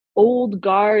like old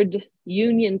guard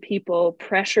union people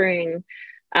pressuring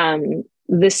the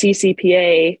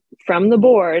CCPA from the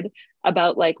board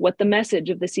about like what the message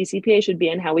of the CCPA should be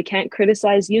and how we can't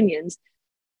criticize unions,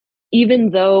 even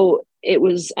though it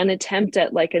was an attempt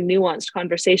at like a nuanced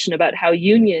conversation about how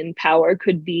union power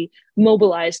could be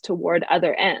mobilized toward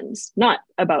other ends, not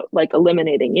about like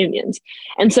eliminating unions.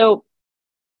 And so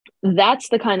that's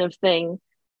the kind of thing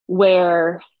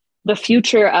where the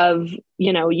future of,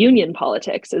 union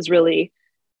politics is really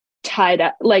tied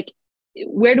up. Like,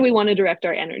 where do we want to direct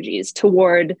our energies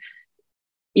toward,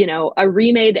 a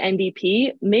remade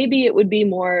NDP? Maybe it would be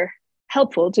more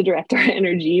helpful to direct our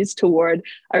energies toward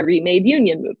a remade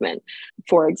union movement,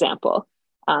 for example,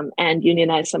 and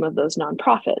unionize some of those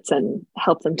nonprofits and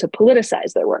help them to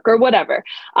politicize their work or whatever.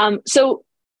 So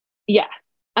yeah,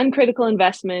 uncritical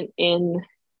investment in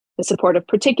the support of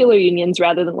particular unions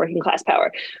rather than working class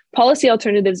power. Policy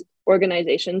alternatives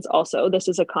organizations also, this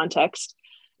is a context,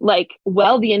 like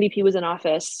while the NDP was in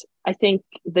office, I think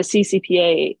the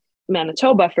CCPA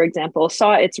Manitoba, for example,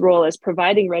 saw its role as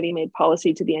providing ready-made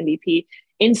policy to the NDP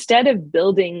instead of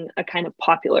building a kind of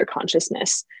popular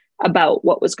consciousness about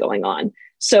what was going on.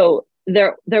 So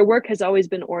their work has always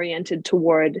been oriented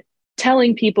toward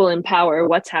telling people in power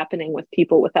what's happening with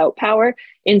people without power,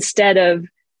 instead of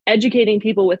educating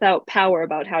people without power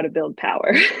about how to build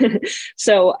power.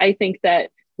 So I think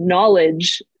that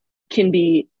knowledge can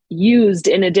be used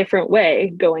in a different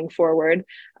way going forward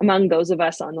among those of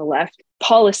us on the left.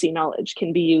 Policy knowledge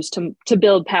can be used to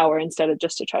build power instead of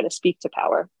just to try to speak to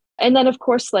power. And then, of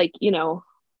course, like,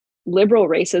 liberal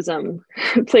racism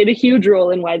played a huge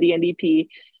role in why the NDP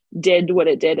did what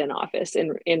it did in office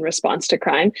in response to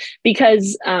crime,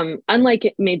 because unlike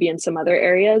it maybe in some other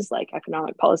areas like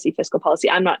economic policy, fiscal policy,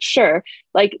 I'm not sure,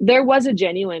 like there was a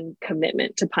genuine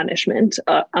commitment to punishment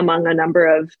among a number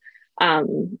of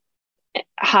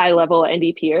high level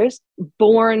NDPers,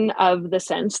 born of the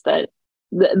sense that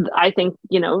I think,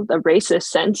 the racist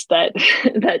sense that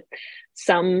that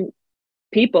some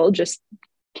people just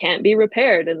can't be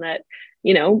repaired, and that,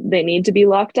 they need to be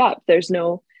locked up. There's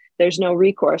no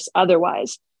recourse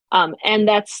otherwise. And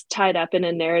that's tied up in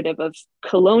a narrative of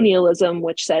colonialism,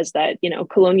 which says that,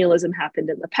 colonialism happened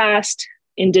in the past.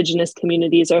 Indigenous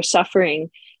communities are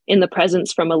suffering in the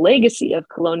presence from a legacy of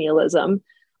colonialism.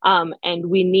 And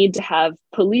we need to have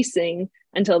policing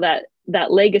until that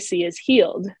legacy is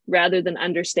healed, rather than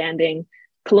understanding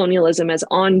colonialism as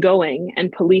ongoing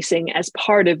and policing as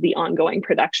part of the ongoing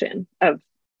production of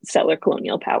settler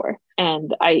colonial power.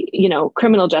 And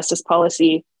criminal justice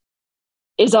policy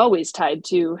is always tied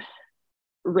to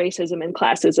racism and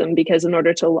classism, because in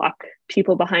order to lock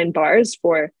people behind bars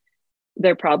for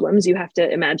their problems, you have to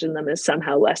imagine them as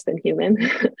somehow less than human.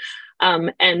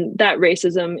 And that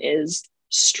racism is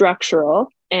structural,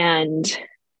 and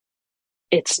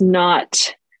it's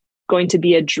not going to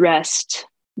be addressed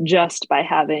just by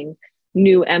having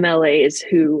new MLAs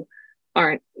who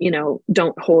aren't,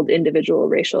 don't hold individual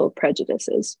racial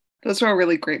prejudices. Those are all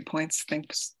really great points.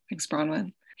 Thanks,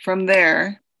 Bronwyn. From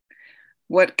there,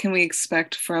 what can we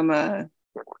expect from a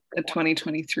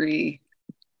 2023?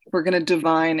 We're going to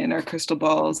divine in our crystal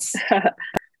balls.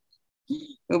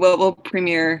 What will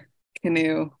Premier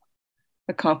Kinew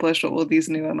accomplish? What will these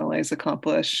new MLAs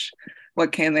accomplish?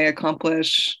 What can they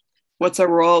accomplish? What's our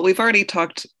role? We've already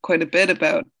talked quite a bit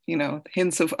about,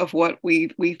 hints of what we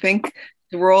think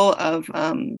the role of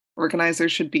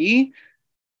organizers should be,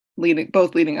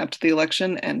 leading up to the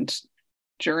election and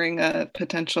during a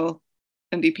potential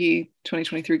NDP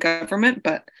 2023 government.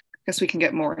 But I guess we can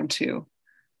get more into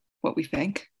what we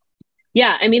think.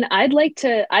 Yeah, I mean, I'd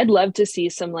love to see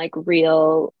some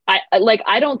real,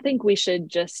 I don't think we should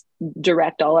just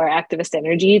direct all our activist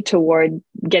energy toward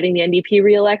getting the NDP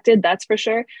reelected, that's for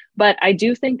sure. But I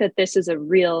do think that this is a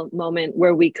real moment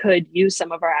where we could use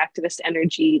some of our activist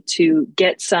energy to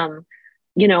get some,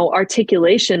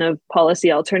 articulation of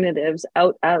policy alternatives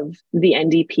out of the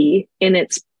NDP in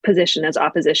its position as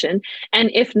opposition. And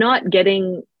if not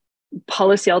getting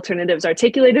policy alternatives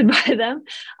articulated by them,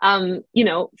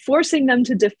 forcing them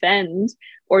to defend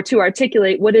or to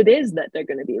articulate what it is that they're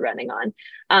going to be running on,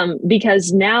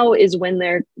 because now is when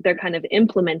they're kind of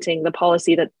implementing the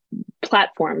policy that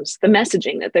platforms, the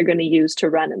messaging that they're going to use to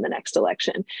run in the next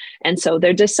election. And so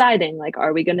they're deciding,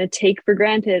 are we going to take for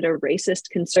granted a racist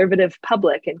conservative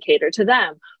public and cater to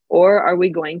them? Or are we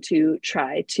going to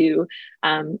try to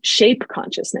shape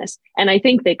consciousness? And I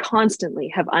think they constantly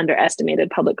have underestimated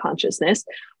public consciousness.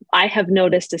 I have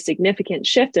noticed a significant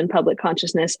shift in public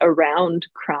consciousness around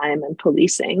crime and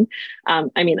policing.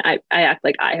 I act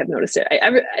like I have noticed it.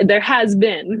 There has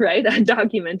been, right, a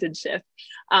documented shift.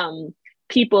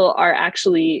 People are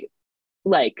actually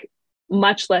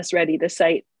much less ready to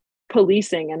cite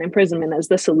policing and imprisonment as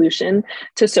the solution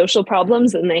to social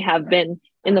problems than they have been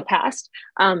in the past.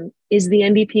 Is the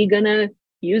NDP going to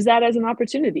use that as an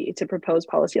opportunity to propose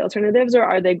policy alternatives, or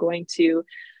are they going to,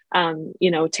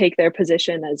 take their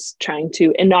position as trying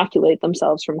to inoculate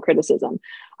themselves from criticism?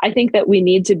 I think that we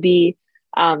need to be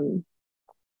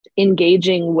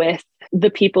engaging with the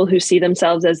people who see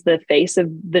themselves as the face of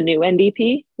the new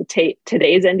NDP,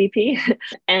 today's NDP,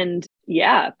 and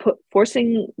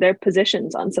forcing their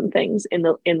positions on some things in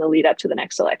the lead up to the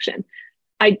next election.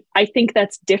 I think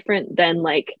that's different than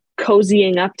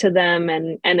cozying up to them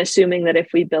and assuming that if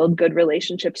we build good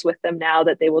relationships with them now,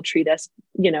 that they will treat us,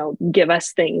 give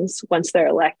us things once they're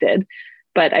elected.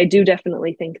 But I do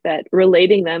definitely think that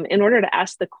relating them in order to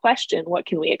ask the question, what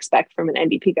can we expect from an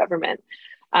NDP government?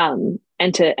 And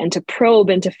to probe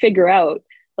and to figure out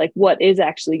what is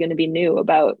actually going to be new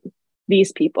about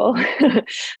these people.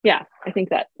 Yeah, I think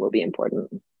that will be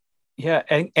important. Yeah,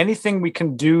 anything we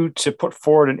can do to put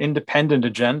forward an independent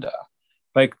agenda,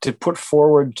 to put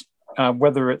forward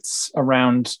whether it's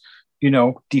around,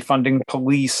 defunding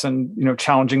police and,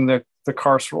 challenging the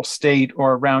carceral state,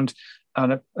 or around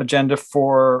an agenda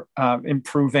for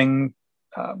improving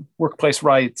workplace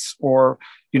rights, or,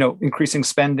 increasing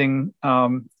spending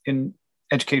in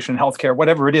education and healthcare,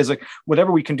 whatever it is,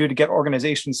 whatever we can do to get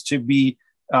organizations to be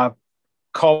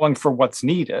calling for what's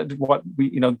needed,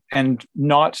 and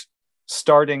not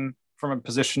starting from a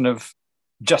position of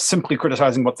just simply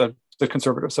criticizing what the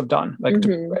Conservatives have done. I think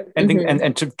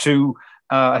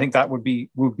that would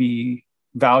be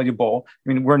valuable. I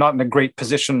mean, we're not in a great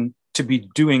position to be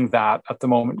doing that at the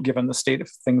moment, given the state of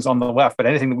things on the left. But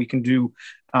anything that we can do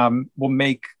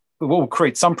will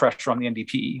create some pressure on the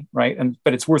NDP, right?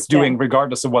 But it's worth doing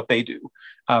regardless of what they do,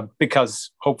 because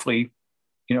hopefully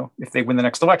if they win the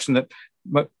next election, that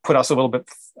put us a little bit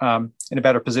in a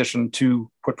better position to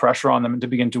put pressure on them and to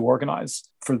begin to organize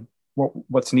for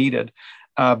what's needed.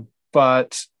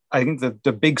 But I think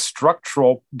the big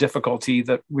structural difficulty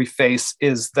that we face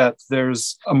is that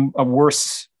there's a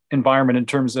worse environment in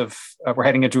terms of we're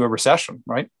heading into a recession,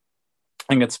 right?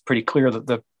 I think it's pretty clear that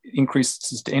the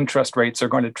increases to interest rates are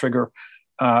going to trigger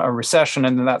a recession,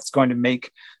 and that's going to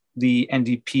make the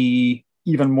NDP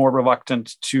even more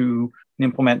reluctant to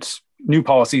implement new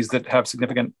policies that have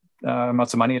significant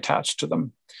amounts of money attached to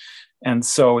them. And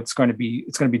so it's going to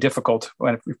be difficult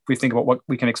if we think about what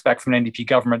we can expect from an NDP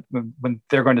government when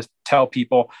they're going to tell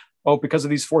people, oh, because of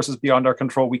these forces beyond our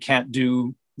control, we can't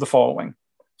do the following.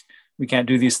 We can't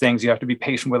do these things. You have to be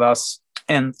patient with us,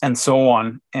 and so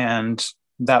on. And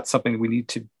that's something we need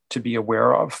to be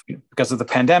aware of because of the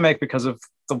pandemic, because of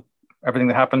everything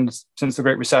that happened since the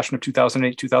Great Recession of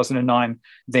 2008, 2009.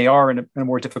 They are in a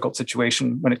more difficult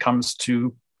situation when it comes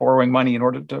to borrowing money in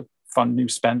order to fund new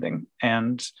spending.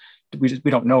 And we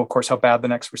don't know, of course, how bad the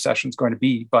next recession is going to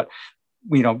be, but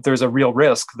there's a real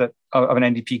risk that of an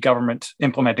NDP government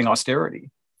implementing austerity.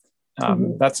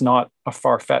 That's not a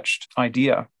far-fetched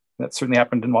idea. That certainly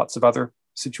happened in lots of other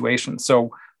situations.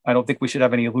 So I don't think we should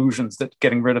have any illusions that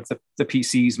getting rid of the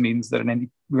PCs means that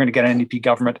we're going to get an NDP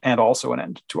government and also an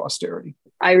end to austerity.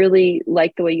 I really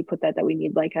like the way you put that we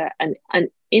need like an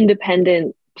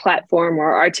independent platform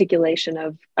or articulation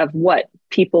of what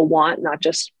people want, not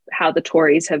just how the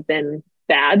Tories have been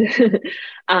bad.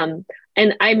 And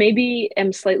I maybe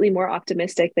am slightly more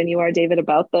optimistic than you are, David,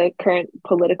 about the current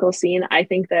political scene. I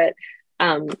think that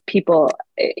people,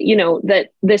 that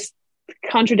this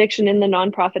contradiction in the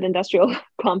nonprofit industrial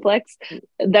complex,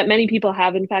 that many people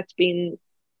have in fact been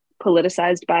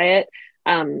politicized by it,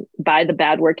 by the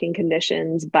bad working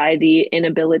conditions, by the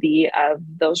inability of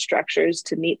those structures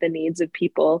to meet the needs of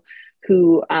people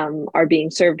who are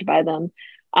being served by them,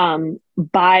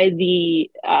 by the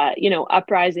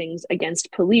uprisings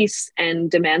against police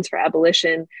and demands for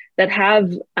abolition that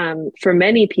have for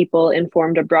many people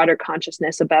informed a broader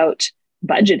consciousness about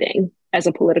budgeting as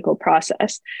a political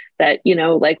process, that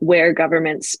like where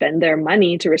governments spend their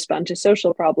money to respond to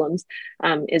social problems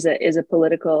is a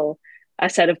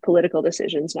set of political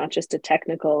decisions, not just a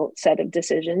technical set of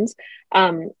decisions.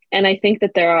 And I think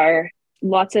that there are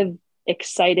lots of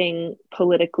exciting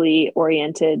politically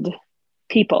oriented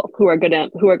people who are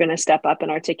gonna step up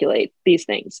and articulate these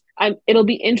things. It'll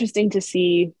be interesting to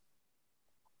see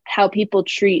how people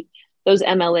treat those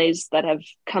MLAs that have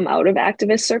come out of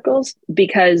activist circles,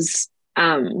 because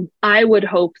I would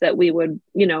hope that we would,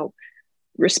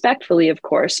 respectfully, of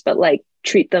course, but like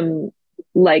treat them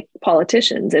like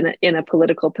politicians in a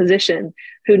political position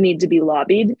who need to be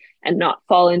lobbied and not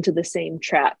fall into the same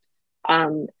trap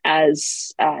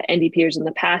as NDPers in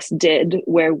the past did,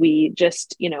 where we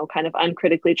just, kind of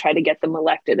uncritically try to get them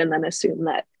elected and then assume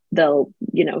that they'll,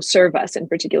 serve us in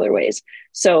particular ways.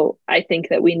 So I think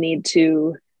that we need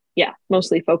to,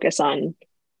 mostly focus on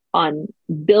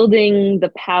building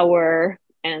the power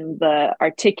and the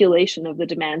articulation of the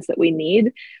demands that we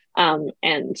need,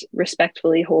 and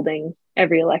respectfully holding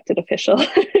every elected official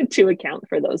to account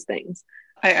for those things.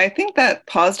 I think that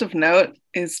positive note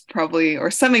is probably, or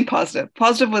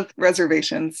positive with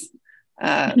reservations,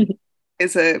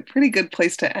 is a pretty good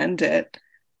place to end it,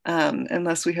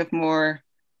 unless we have more.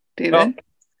 David? Well,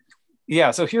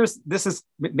 yeah, so this is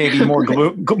maybe more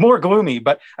gloomy,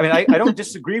 but I mean, I don't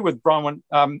disagree with Bronwyn,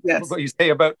 yes. What you say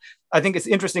about, I think it's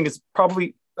interesting, it's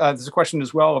probably, there's a question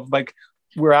as well of like,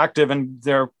 we're active and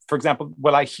there, for example,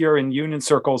 what I hear in union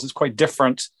circles is quite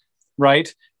different,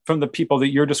 right, from the people that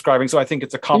you're describing. So I think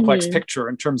it's a complex picture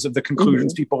in terms of the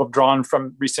conclusions people have drawn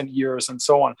from recent years and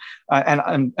so on,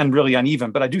 and really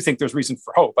uneven. But I do think there's reason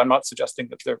for hope. I'm not suggesting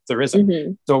that there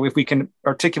isn't. So if we can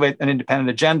articulate an independent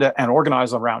agenda and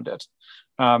organize around it,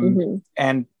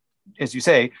 and as you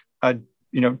say,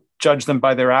 judge them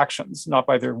by their actions, not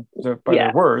by their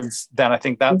words, then I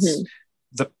think that's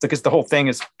because the whole thing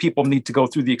is people need to go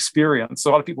through the experience. So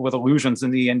a lot of people with illusions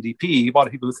in the NDP, a lot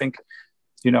of people who think,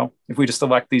 if we just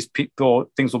elect these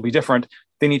people, things will be different.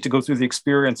 They need to go through the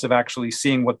experience of actually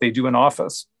seeing what they do in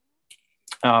office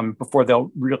before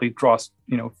they'll really draw,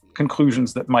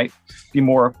 conclusions that might be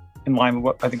more in line with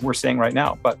what I think we're saying right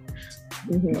now. But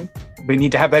we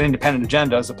need to have that independent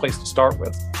agenda as a place to start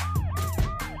with.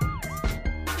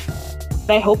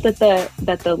 I hope that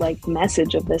the like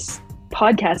message of this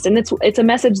podcast, and it's a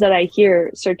message that I hear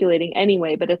circulating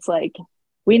anyway, but it's like,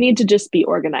 we need to just be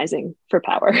organizing for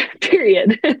power,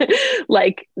 period.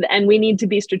 And we need to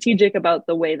be strategic about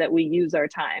the way that we use our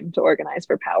time to organize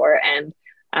for power. And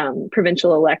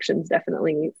Provincial elections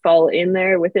definitely fall in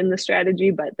there within the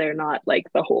strategy, but they're not like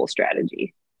the whole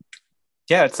strategy.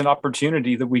 Yeah, it's an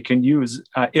opportunity that we can use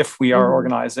if we are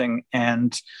organizing,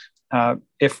 and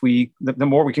if we, the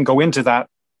more we can go into that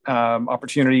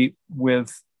opportunity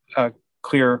with a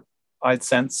clear-eyed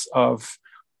sense of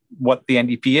what the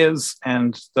NDP is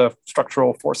and the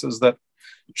structural forces that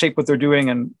shape what they're doing,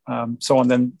 and so on,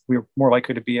 then we're more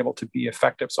likely to be able to be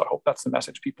effective. So I hope that's the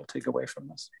message people take away from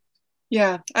this.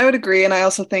 Yeah, I would agree. And I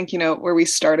also think, where we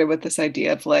started with this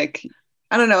idea of like,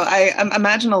 I don't know, I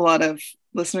imagine a lot of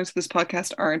listeners to this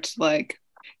podcast aren't like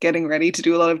getting ready to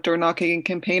do a lot of door knocking and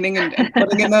campaigning and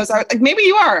putting in those out. Like maybe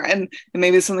you are, and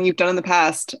maybe it's something you've done in the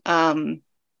past. And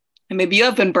maybe you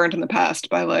have been burnt in the past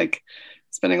by like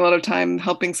spending a lot of time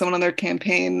helping someone on their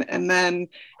campaign, and then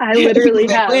I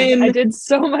literally have. I did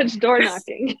so much door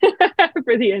knocking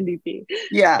for the NDP.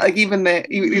 Yeah, like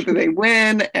either they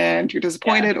win and you're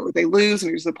disappointed, or they lose and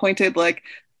you're disappointed. Like,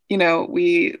 your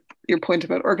point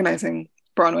about organizing,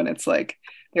 Bronwyn, it's like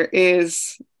there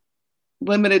is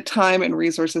limited time and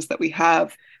resources that we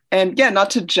have. And yeah, not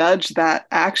to judge that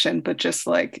action, but just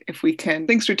like if we can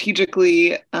think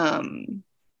strategically,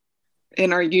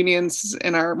 in our unions,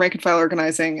 in our rank and file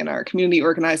organizing, in our community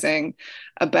organizing,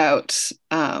 about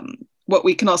what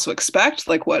we can also expect,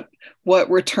 like what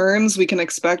returns we can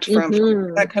expect from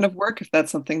that kind of work, if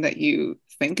that's something that you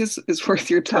think is worth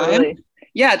your time. Totally.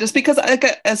 Yeah, just because, like,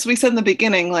 as we said in the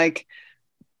beginning, like,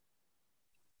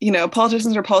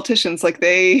 politicians are politicians. Like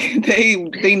they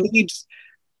need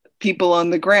people on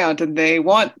the ground, and they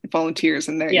want volunteers,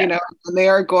 and they're and they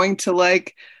are going to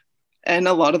like. And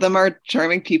a lot of them are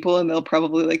charming people, and they'll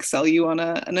probably like sell you on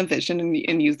a vision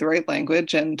and use the right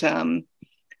language. And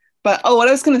but what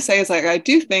I was going to say is like, I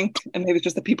do think, and maybe it's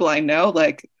just the people I know,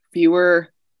 like fewer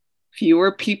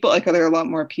people, like there are a lot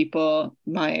more people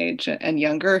my age and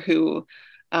younger who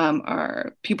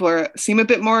seem a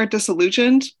bit more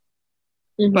disillusioned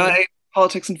by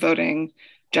politics and voting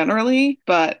generally.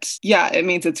 But yeah, it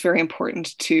means it's very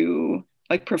important to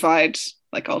like provide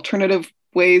like alternative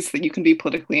ways that you can be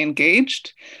politically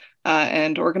engaged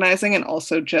and organizing, and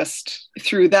also just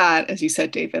through that, as you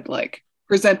said, David, like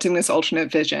presenting this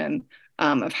alternate vision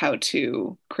of how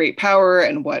to create power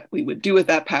and what we would do with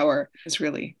that power is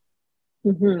really,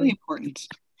 really important.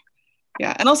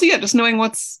 Yeah, and also just knowing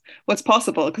what's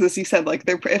possible, because as you said, like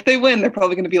if they win, they're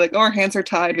probably going to be like, oh, our hands are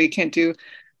tied, we can't do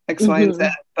X, Y, and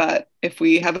Z. But if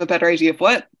we have a better idea of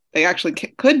what they actually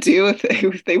could do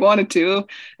if they wanted to,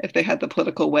 if they had the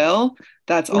political will,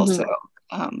 that's also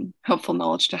helpful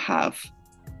knowledge to have.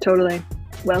 Totally.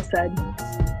 Well said.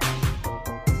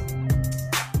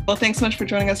 Well, thanks so much for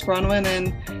joining us, Bronwyn,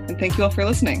 and thank you all for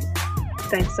listening.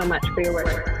 Thanks so much for your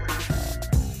work.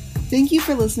 Thank you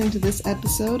for listening to this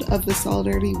episode of the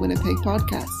Solidarity Winnipeg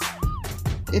podcast.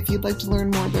 If you'd like to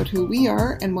learn more about who we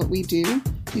are and what we do,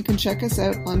 you can check us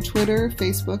out on Twitter,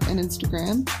 Facebook, and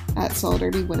Instagram at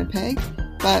Solidarity Winnipeg.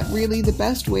 But really, the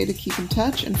best way to keep in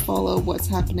touch and follow what's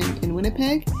happening in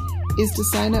Winnipeg is to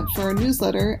sign up for our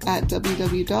newsletter at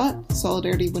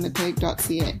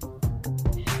www.solidaritywinnipeg.ca.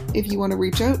 If you want to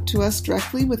reach out to us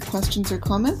directly with questions or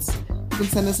comments, you can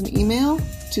send us an email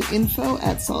to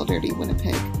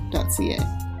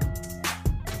info@solidaritywinnipeg.ca.